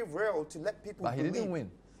very rare to let people believe. But he didn't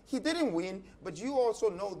win. He didn't win, but you also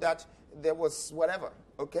know that there was whatever,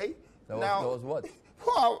 okay? There was what?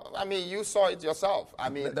 Well, I mean, you saw it yourself. I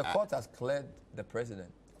mean, the court has cleared the president.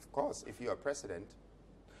 Of course, if you're a president.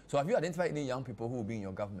 So have you identified any young people who will be in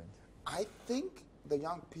your government? I think the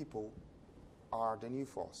young people are the new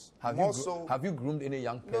force. Have you groomed any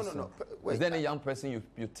young person? No. Wait, is there any young person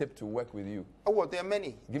you tip to work with you? Oh, well, there are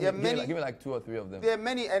many. Give me like 2 or 3 of them. There are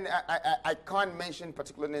many, and I can't mention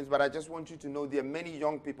particular names, but I just want you to know there are many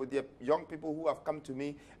young people. There are young people who have come to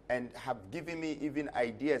me and have given me even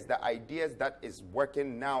ideas, the ideas that is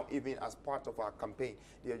working now even as part of our campaign.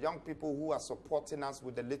 There are young people who are supporting us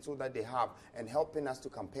with the little that they have and helping us to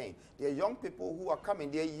campaign. There are young people who are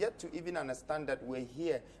coming. They are yet to even understand that we're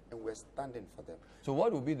here and we're standing for them. So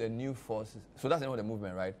what will be the new forces? So that's the name of the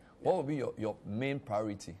movement, right? Yeah. What will be your main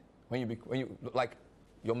priority when you like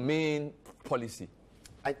your main policy?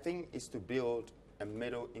 I think it's to build a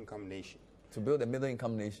middle-income nation. To build a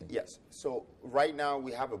middle-income nation? Yes. So right now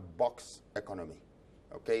we have a box economy.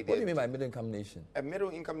 Okay. What do you mean by middle-income nation? A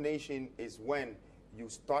middle-income nation is when you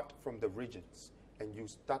start from the regions and you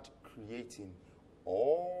start creating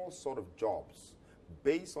all sort of jobs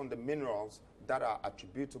based on the minerals that are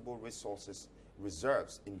attributable resources,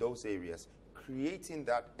 reserves in those areas, creating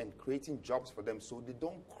that and creating jobs for them so they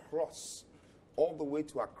don't cross all the way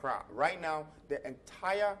to Accra. Right now, the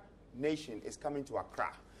entire nation is coming to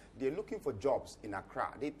Accra. They're looking for jobs in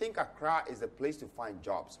Accra. They think Accra is a place to find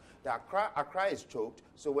jobs. Accra is choked,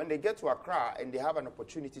 so when they get to Accra and they have an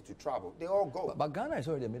opportunity to travel, they all go. But Ghana is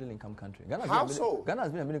already a middle-income country. How so? Ghana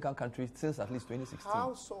has been a middle-income country since at least 2016.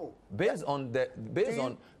 How so? Based on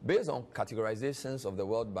categorizations of the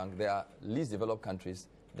World Bank, there are least developed countries,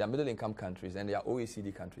 there are middle-income countries, and there are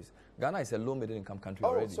OECD countries. Ghana is a low middle-income country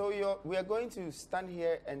already. So we are going to stand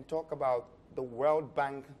here and talk about the World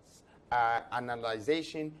Bank's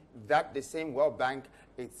analyzation that the same World Bank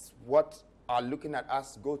is what are looking at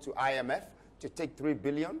us go to IMF to take $3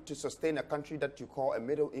 billion to sustain a country that you call a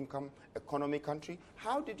middle-income economy country.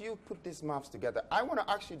 How did you put these maps together? I want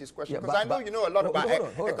to ask you this question because I know you know a lot about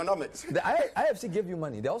economics. The IFC gave you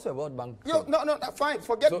money. They also a World Bank. No, fine.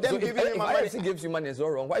 Forget them giving you my money. If IFC gives you money, it's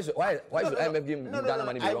all wrong. Why should IMF give Ghana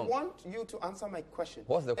money be wrong? I want you to answer my question.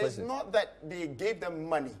 What's the question? It's not that they gave them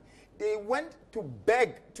money. They went to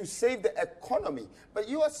beg to save the economy. But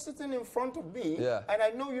you are sitting in front of me, and I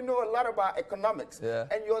know you know a lot about economics,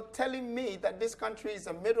 and you're telling me that this country is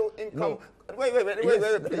a middle income. No. Wait,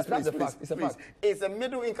 please. It's a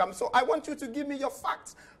middle income. So I want you to give me your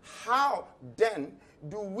facts. How then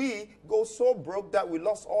do we go so broke that we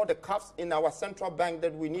lost all the cuffs in our central bank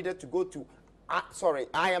that we needed to go to,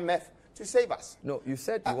 IMF to save us. No, you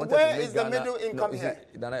said you wanted where to make is Ghana, the middle income here?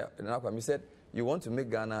 You said you want to make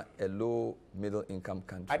Ghana a low middle income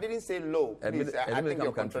country. I didn't say low. Please. I think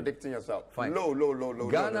you're contradicting yourself. Fine. Low.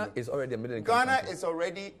 Ghana is already a middle income Ghana country. is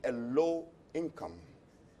already a low income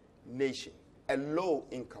nation. A low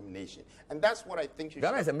income nation. And that's what I think you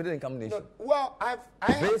Ghana should. is a middle income nation. No, well,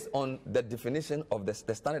 based on the definition of the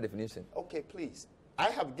standard definition. Okay, please.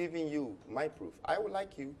 I have given you my proof. I would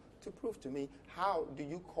like you to prove to me, how do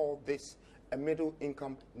you call this a middle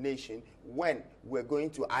income nation when we're going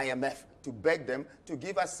to IMF to beg them to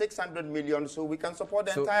give us 600 million so we can support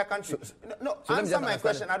the entire country? Answer my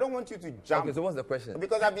question. I don't want you to jump. Okay, so what's the question?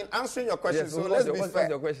 Because I've been answering your question, yes, so let's be fair. What's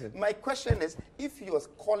your question? My question is, if you're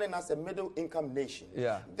calling us a middle income nation,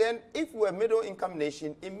 yeah, then if we're a middle income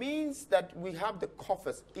nation, it means that we have the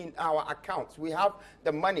coffers in our accounts. We have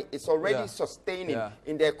the money. It's already sustaining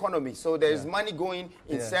in the economy. So there's money going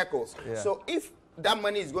in circles. So if that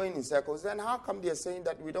money is going in circles, then how come they're saying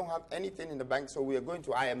that we don't have anything in the bank, so we are going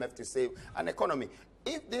to IMF to save an economy?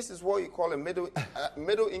 If this is what you call a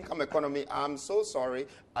middle income economy, I'm so sorry.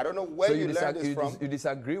 I don't know where you learned this from. You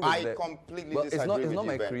disagree with I completely disagree with you. It's not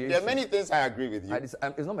my creation. There are many things I agree with you. It's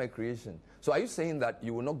not my creation. So are you saying that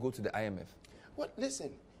you will not go to the IMF? Well,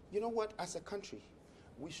 listen, you know what? As a country,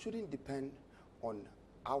 we shouldn't depend on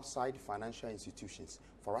outside financial institutions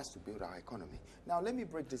for us to build our economy. Now, let me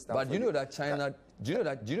break this down. But do you know that China? Do you know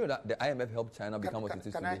that the IMF helped China become what it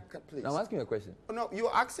is today? Please. Now, I'm asking you a question. Oh, no,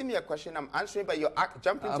 you're asking me a question. I'm answering, but you're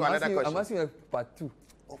jumping to another question. I'm asking you part two.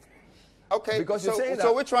 Okay. Because you're saying that.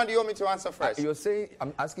 So which one do you want me to answer first? You're saying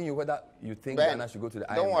I'm asking you whether you think Ghana should go to the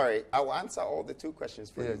IMF. Don't worry. I will answer all the two questions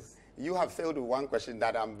for you. You have failed with one question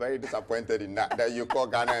that I'm very disappointed in, that you call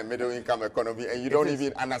Ghana a middle income economy and you don't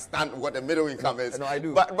even understand what a middle income is. No, I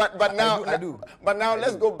do. But now I do. But now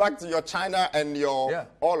let's go back to your China and your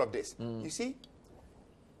all of this. You see,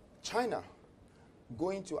 China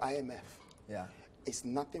going to IMF is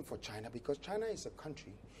nothing for China, because China is a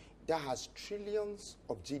country that has trillions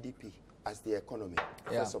of GDP as the economy,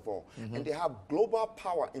 first of all. And they have global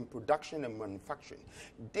power in production and manufacturing.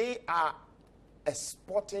 They are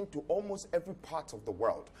exporting to almost every part of the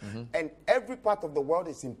world. And every part of the world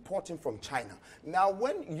is importing from China. Now,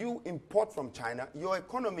 when you import from China, your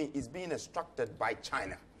economy is being extracted by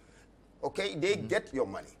China. Okay? They get your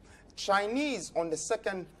money. Chinese, on the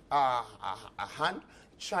second hand,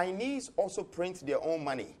 Chinese also print their own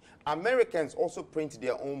money. Americans also print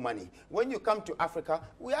their own money. When you come to Africa,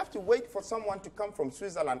 we have to wait for someone to come from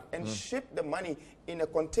Switzerland and ship the money in a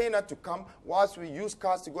container to come, whilst we use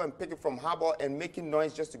cars to go and pick it from harbor and making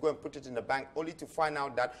noise just to go and put it in the bank, only to find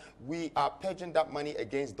out that we are pledging that money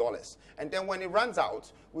against dollars. And then when it runs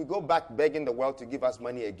out, we go back begging the world to give us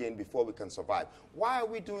money again before we can survive. Why are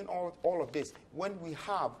we doing all of this when we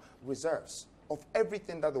have reserves of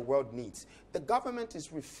everything that the world needs? The government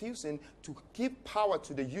is refusing to give power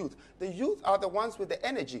to the youth. The youth are the ones with the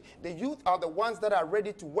energy. The youth are the ones that are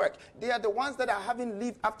ready to work. They are the ones that are having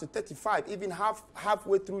lived up to 35, even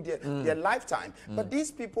halfway through their lifetime. But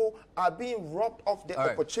these people are being robbed of the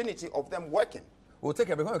opportunity of them working. We'll take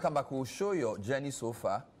a break. When we come back, we'll show your journey so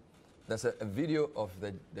far. There's a video of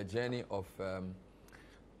the journey of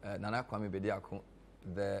Nana Kwame Bediako,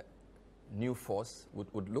 the new force.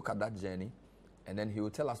 Would look at that journey, and then he will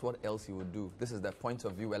tell us what else he would do. This is the point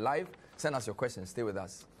of view. We're live. Send us your questions. Stay with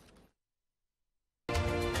us.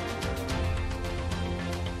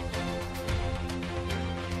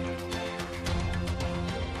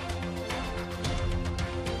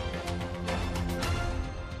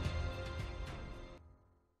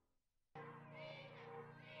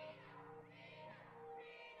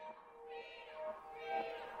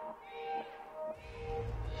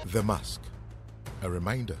 The mask, a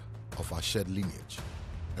reminder of our shared lineage,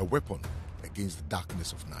 a weapon against the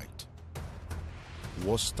darkness of night.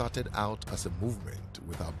 Was started out as a movement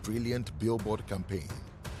with our brilliant billboard campaign,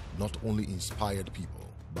 not only inspired people,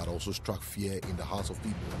 but also struck fear in the hearts of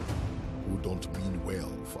people who don't mean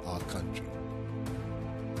well for our country.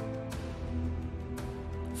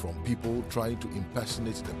 From people trying to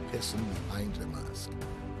impersonate the person behind the mask,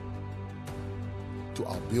 to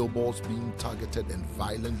our billboards being targeted and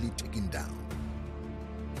violently taken down.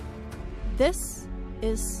 This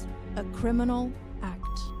is a criminal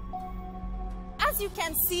act. As you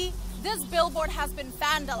can see, this billboard has been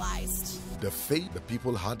vandalized. The faith the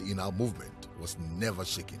people had in our movement was never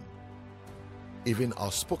shaken. Even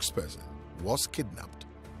our spokesperson was kidnapped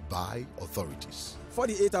by authorities.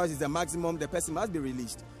 48 hours is the maximum the person must be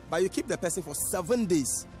released, but you keep the person for 7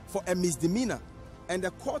 days for a misdemeanor. and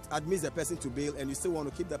the court admits the person to bail, and you still want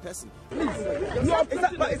to keep the person. Is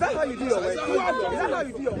that how you do your work? Is that how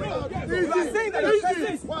you do your work? You are saying that the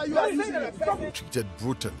person is treated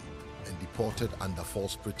brutally and deported under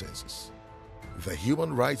false pretenses. The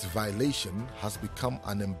human rights violation has become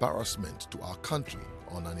an embarrassment to our country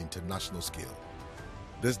on an international scale.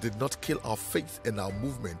 This did not kill our faith in our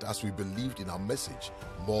movement, as we believed in our message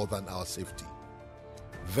more than our safety.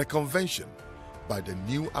 The convention by the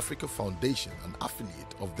New Africa Foundation, an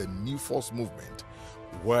affiliate of the New Force movement,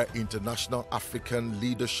 where international African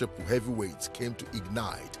leadership heavyweights came to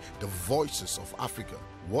ignite the voices of Africa,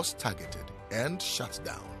 was targeted and shut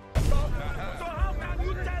down. So how can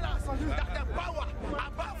you tell us that the power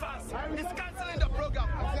above us is cancelling the program?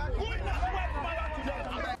 Who in the power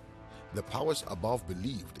today? The powers above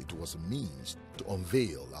believed it was a means to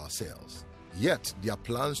unveil ourselves. Yet their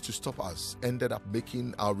plans to stop us ended up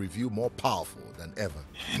making our review more powerful than ever.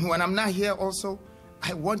 And when I'm not here also,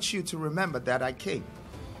 I want you to remember that I came.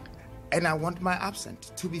 And I want my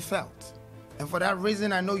absence to be felt. And for that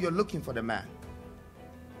reason, I know you're looking for the man.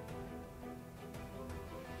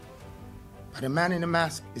 But the man in the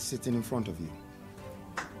mask is sitting in front of you.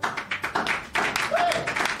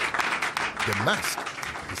 The mask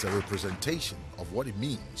is a representation of what it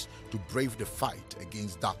means to brave the fight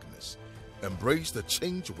against darkness, embrace the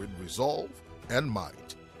change with resolve and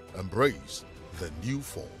might, embrace the new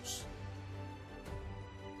force.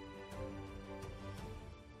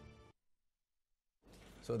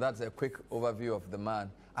 So that's a quick overview of the man.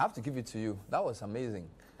 I have to give it to you. That was amazing.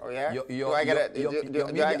 Oh yeah? Do I get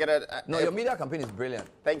it? No, your media campaign is brilliant.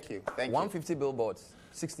 Thank you. Thank you. 150 billboards,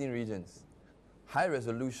 16 regions, high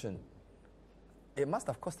resolution. It must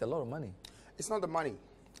have cost a lot of money. It's not the money,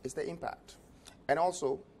 it's the impact. And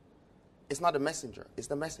also, it's not the messenger, it's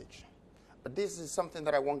the message. But this is something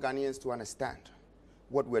that I want Ghanaians to understand,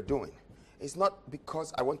 what we're doing. It's not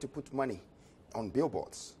because I want to put money on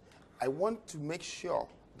billboards. I want to make sure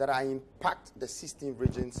that I impact the 16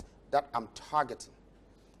 regions that I'm targeting.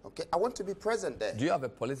 Okay, I want to be present there. Do you have a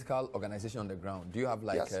political organization on the ground? Do you have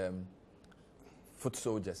like Yes. foot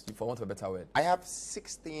soldiers, for want of a better word? I have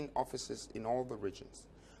 16 offices in all the regions,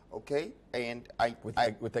 okay? And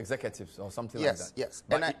with executives or something yes, like that?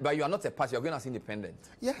 Yes, But you are not a party, you're going as independent?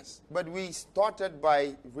 Yes, but we started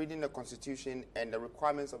by reading the Constitution, and the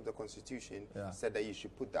requirements of the Constitution said that you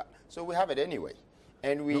should put that. So we have it anyway.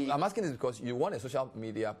 And we... No, I'm asking this because you want a social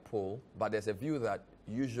media poll, but there's a view that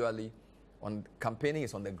usually on campaigning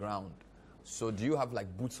is on the ground. So do you have like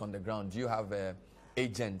boots on the ground? Do you have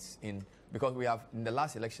agents in... Because we have, in the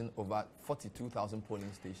last election, over 42,000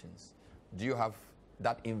 polling stations. Do you have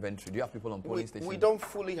that inventory? Do you have people on polling stations? We don't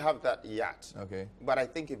fully have that yet. Okay. But I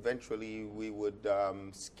think eventually we would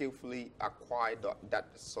skillfully acquire that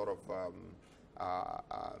sort of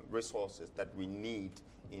resources that we need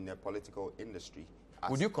in the political industry.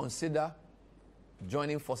 Would you consider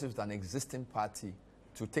joining forces with an existing party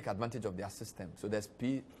to take advantage of their system? So there's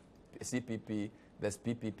CPP, there's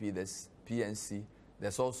PPP, there's PNC.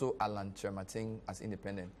 There's also Alan Chermating as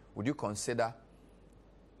independent. Would you consider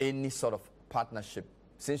any sort of partnership,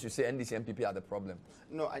 since you say NDC and NPP are the problem?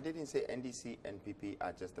 No, I didn't say NDC and NPP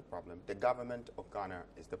are just the problem. The government of Ghana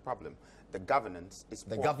is the problem. The governance is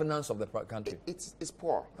poor. The governance of the country? It's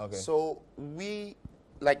poor. Okay. So we,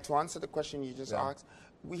 like to answer the question you just asked,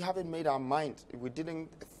 we haven't made our mind. We didn't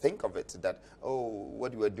think of it that, oh,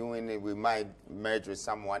 what we're doing, we might merge with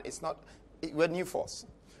someone. It's not, we're New Force.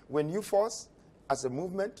 We're New Force as a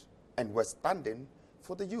movement, and we're standing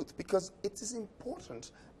for the youth, because it is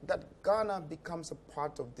important that Ghana becomes a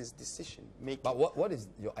part of this decision making. But what is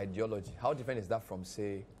your ideology? How different is that from,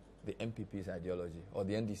 say, the MPP's ideology or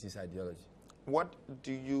the NDC's ideology? What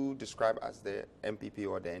do you describe as the MPP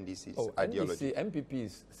or the NDC's ideology? MPP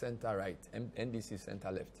is center-right, NDC is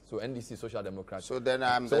center-left. So NDC Social Democrat. So then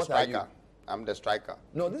I'm the striker. I'm the striker.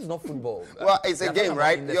 No, this is not football. Well, it's a game,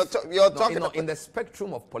 right? You're talking in the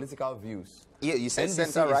spectrum of political views. Yeah, you said NDC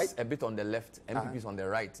center right. is a bit on the left, MPP is on the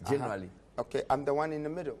right, generally. Okay, I'm the one in the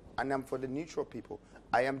middle, and I'm for the neutral people.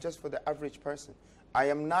 I am just for the average person. I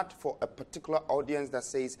am not for a particular audience that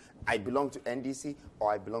says, I belong to NDC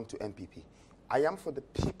or I belong to MPP. I am for the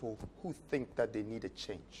people who think that they need a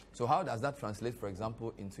change. So how does that translate, for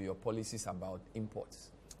example, into your policies about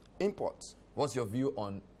imports? Imports. What's your view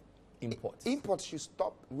on imports? Imports should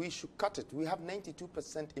stop. We should cut it. We have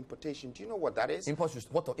 92% importation. Do you know what that is? Imports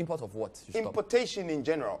of what? Importation in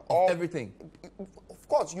general. Everything?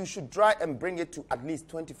 course, you should try and bring it to at least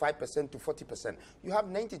 25% to 40%. You have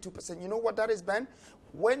 92%. You know what that is, Ben?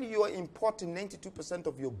 When you are importing 92%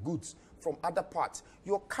 of your goods from other parts,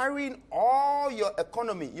 you're carrying all your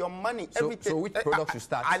economy, your money, everything. So which product should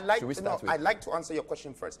start? I'd like to answer your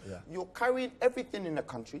question first. Yeah. You're carrying everything in the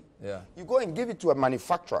country. Yeah. You go and give it to a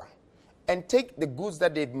manufacturer and take the goods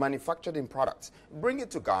that they've manufactured in products, bring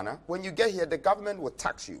it to Ghana. When you get here, the government will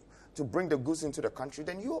tax you to bring the goods into the country.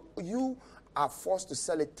 Then you are forced to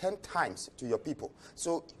sell it 10 times to your people.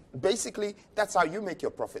 So basically, that's how you make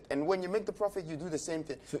your profit. And when you make the profit, you do the same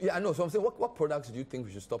thing. So yeah, I know. So I'm saying, what products do you think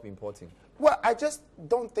we should stop importing? Well, I just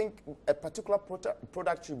don't think a particular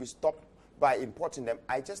product should be stopped by importing them.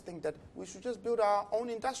 I just think that we should just build our own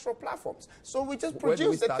industrial platforms. So we just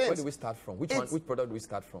produce the things. Where do we start from? Which product do we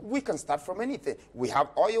start from? We can start from anything. We have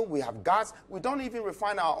oil, we have gas. We don't even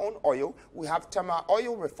refine our own oil. We have Tema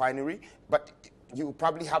oil refinery, but you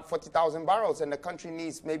probably have 40,000 barrels and the country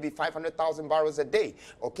needs maybe 500,000 barrels a day.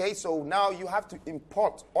 Okay, so now you have to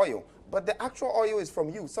import oil. But the actual oil is from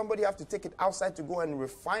you. Somebody have to take it outside to go and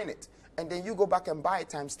refine it. And then you go back and buy it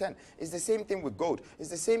times 10. It's the same thing with gold. It's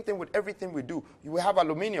the same thing with everything we do. We have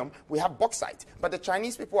aluminium, we have bauxite. But the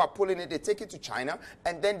Chinese people are pulling it, they take it to China,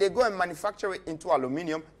 and then they go and manufacture it into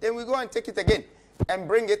aluminium. Then we go and take it again and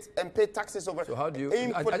bring it and pay taxes over. So how do you,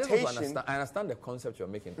 I just want to understand, I understand the concept you're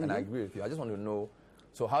making, and I agree with you. I just want to know,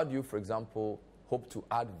 so how do you, for example, hope to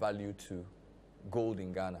add value to gold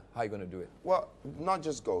in Ghana? How are you going to do it? Well, not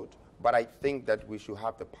just gold, but I think that we should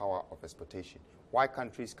have the power of exportation. Why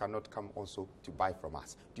countries cannot come also to buy from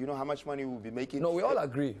us? Do you know how much money we'll be making? No, we all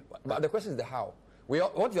agree. But the question is the how. We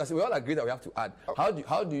all agree that we have to add. Okay.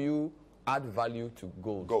 How do you add value to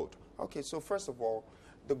gold? Gold. Okay, so first of all,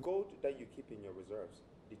 the gold that you keep in your reserves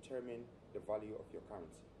determine the value of your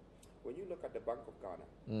currency. When you look at the Bank of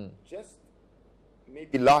Ghana, just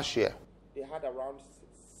maybe last year, they had around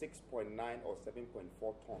 6.9 or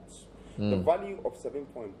 7.4 tons. The value of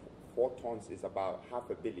 7.4 tons is about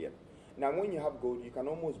 $500 million. Now, when you have gold, you can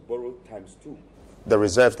almost borrow times 2 the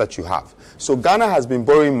reserves that you have. So Ghana has been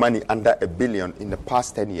borrowing money under $1 billion in the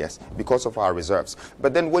past 10 years because of our reserves.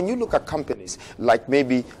 But then when you look at companies like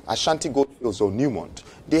maybe Ashanti Goldfields or Newmont,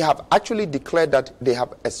 they have actually declared that they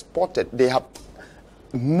have exported, they have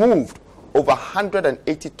moved over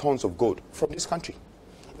 180 tons of gold from this country.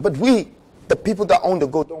 But we, the people that own the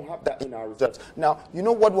gold, don't have that in our reserves. Now, you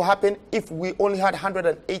know what will happen if we only had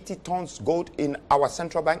 180 tons gold in our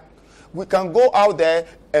central bank? We can go out there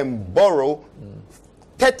and borrow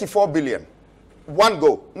 34 billion. One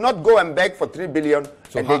go. Not go and beg for 3 billion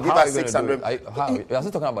so and they give us 600. You're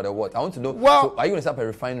still talking about the what? I want to know, well, so are you going to set up a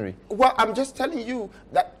refinery? Well, I'm just telling you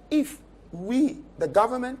that if we, the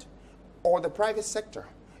government or the private sector,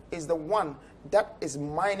 is the one that is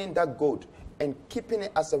mining that gold and keeping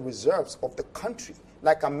it as a reserves of the country,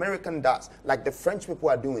 like American does, like the French people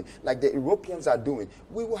are doing, like the Europeans are doing,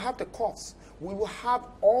 we will have the costs. We will have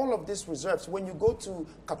all of these reserves. When you go to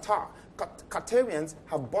Qatar, Qatarians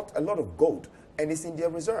have bought a lot of gold, and it's in their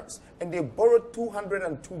reserves. And they borrowed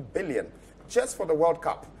 202 billion just for the World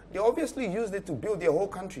Cup. They obviously used it to build their whole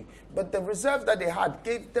country. But the reserve that they had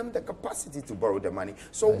gave them the capacity to borrow the money.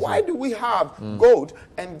 So why do we have gold,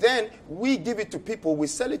 and then we give it to people, we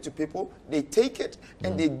sell it to people, they take it,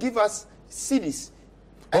 and they give us cities.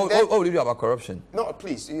 What will you do about corruption? No,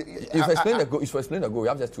 please. You've explained the goal. We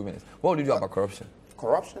have just 2 minutes. What will you do about corruption?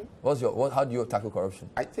 Corruption? How do you tackle corruption?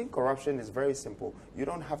 I think corruption is very simple. You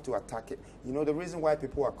don't have to attack it. You know, the reason why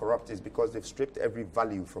people are corrupt is because they've stripped every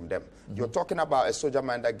value from them. You're talking about a soldier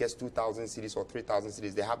man that gets 2,000 cedis or 3,000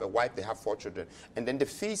 cedis. They have a wife, they have 4 children. And then the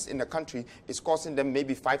fees in the country is costing them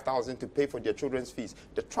maybe 5,000 to pay for their children's fees.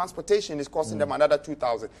 The transportation is costing them another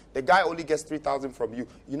 2,000. The guy only gets 3,000 from you.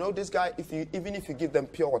 You know, this guy, even if you give them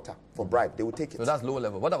pure water for bribe, they will take it. So that's low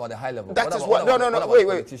level. What about the high level? That is why,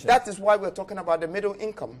 wait. That is why we're talking about the middle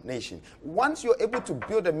income nation. Once you're able to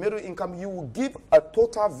build a middle income, you will give a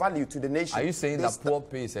total value to the nation. Are you saying that poor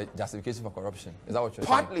pay is a justification for corruption? Is that what you're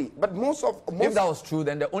saying? Partly, but if that was true,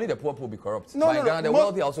 then only the poor will be corrupt. No, the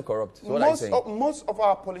wealthy are also corrupt. So most of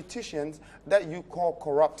our politicians that you call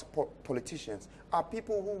corrupt politicians are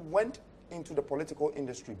people who went into the political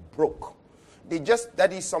industry broke. They just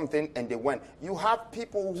studied something and they went. You have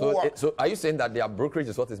people who are... So are you saying that their brokerage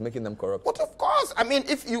is what is making them corrupt? But of course. I mean,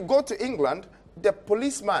 if you go to England, the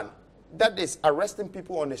policeman that is arresting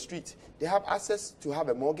people on the street, they have access to have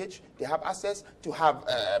a mortgage. They have access to have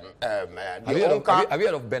their own car. Have you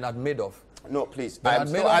heard of Bernard Madoff? No, please. Bernard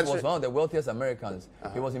Madoff was one of the wealthiest Americans.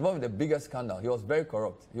 He was involved in the biggest scandal. He was very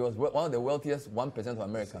corrupt. He was one of the wealthiest 1% of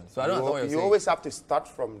Americans. So I don't know what you're saying. You always have to start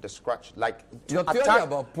from the scratch. Like your theory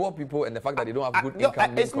about poor people and the fact that they don't have good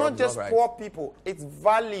income. It's not just poor people. It's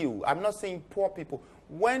value. I'm not saying poor people.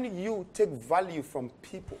 When you take value from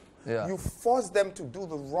people, you force them to do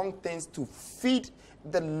the wrong things to feed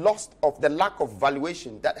the lack of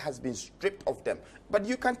valuation that has been stripped of them. But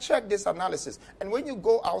you can check this analysis. And when you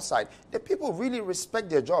go outside, the people really respect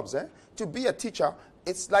their jobs. To be a teacher,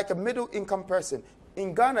 it's like a middle-income person.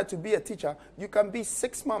 In Ghana, to be a teacher, you can be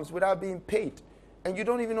 6 months without being paid. And you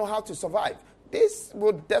don't even know how to survive. This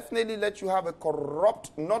will definitely let you have a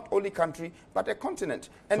corrupt, not only country, but a continent.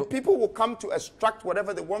 And people will come to extract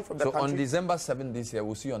whatever they want from the country. So on December 7th this year,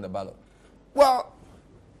 we'll see you on the ballot? Well...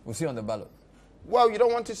 We'll see you on the ballot. Well, you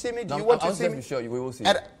don't want to see me? Do you want to see me? I'm sure we will see.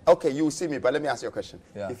 Okay, you will see me, but let me ask you a question.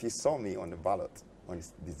 Yeah. If you saw me on the ballot on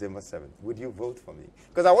December 7th, would you vote for me?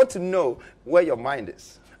 Because I want to know where your mind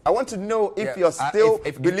is. I want to know if you're still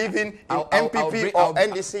believing in MPP or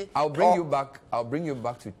NDC. I'll bring you back. I'll bring you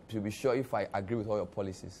back to be sure if I agree with all your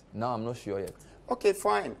policies. Now I'm not sure yet. Okay,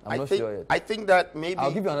 fine. I'm not sure yet. I think that maybe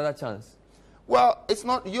I'll give you another chance. Well, it's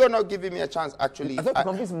not. You're not giving me a chance, actually. I thought you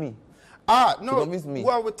convinced me. No. Convince me.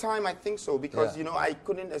 Well, with time, I think so, because, I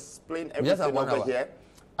couldn't explain everything over here.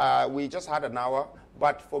 We just had an hour.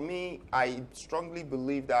 But for me, I strongly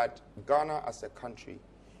believe that Ghana as a country,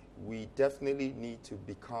 we definitely need to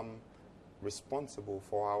become responsible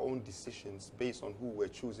for our own decisions based on who we're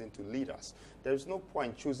choosing to lead us. There's no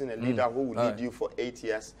point choosing a leader who will lead you for 8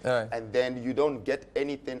 years, and then you don't get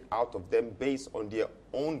anything out of them based on their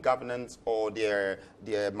own governance or their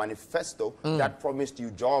manifesto that promised you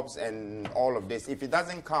jobs and all of this. If it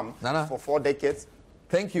doesn't come for 4 decades...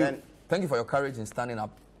 Thank you. Thank you for your courage in standing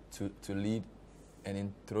up to lead and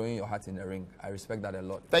in throwing your hat in the ring. I respect that a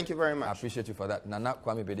lot. Thank you very much. I appreciate you for that. Nana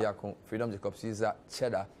Kwame Bediako, Freedom Jacob Caesar,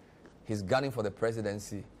 Cheddar. He's gunning for the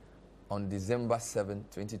presidency on December 7,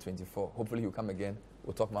 2024. Hopefully he'll come again.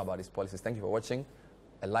 We'll talk more about his policies. Thank you for watching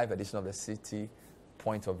a live edition of the City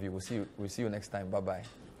Point of View. We'll see you next time. Bye-bye.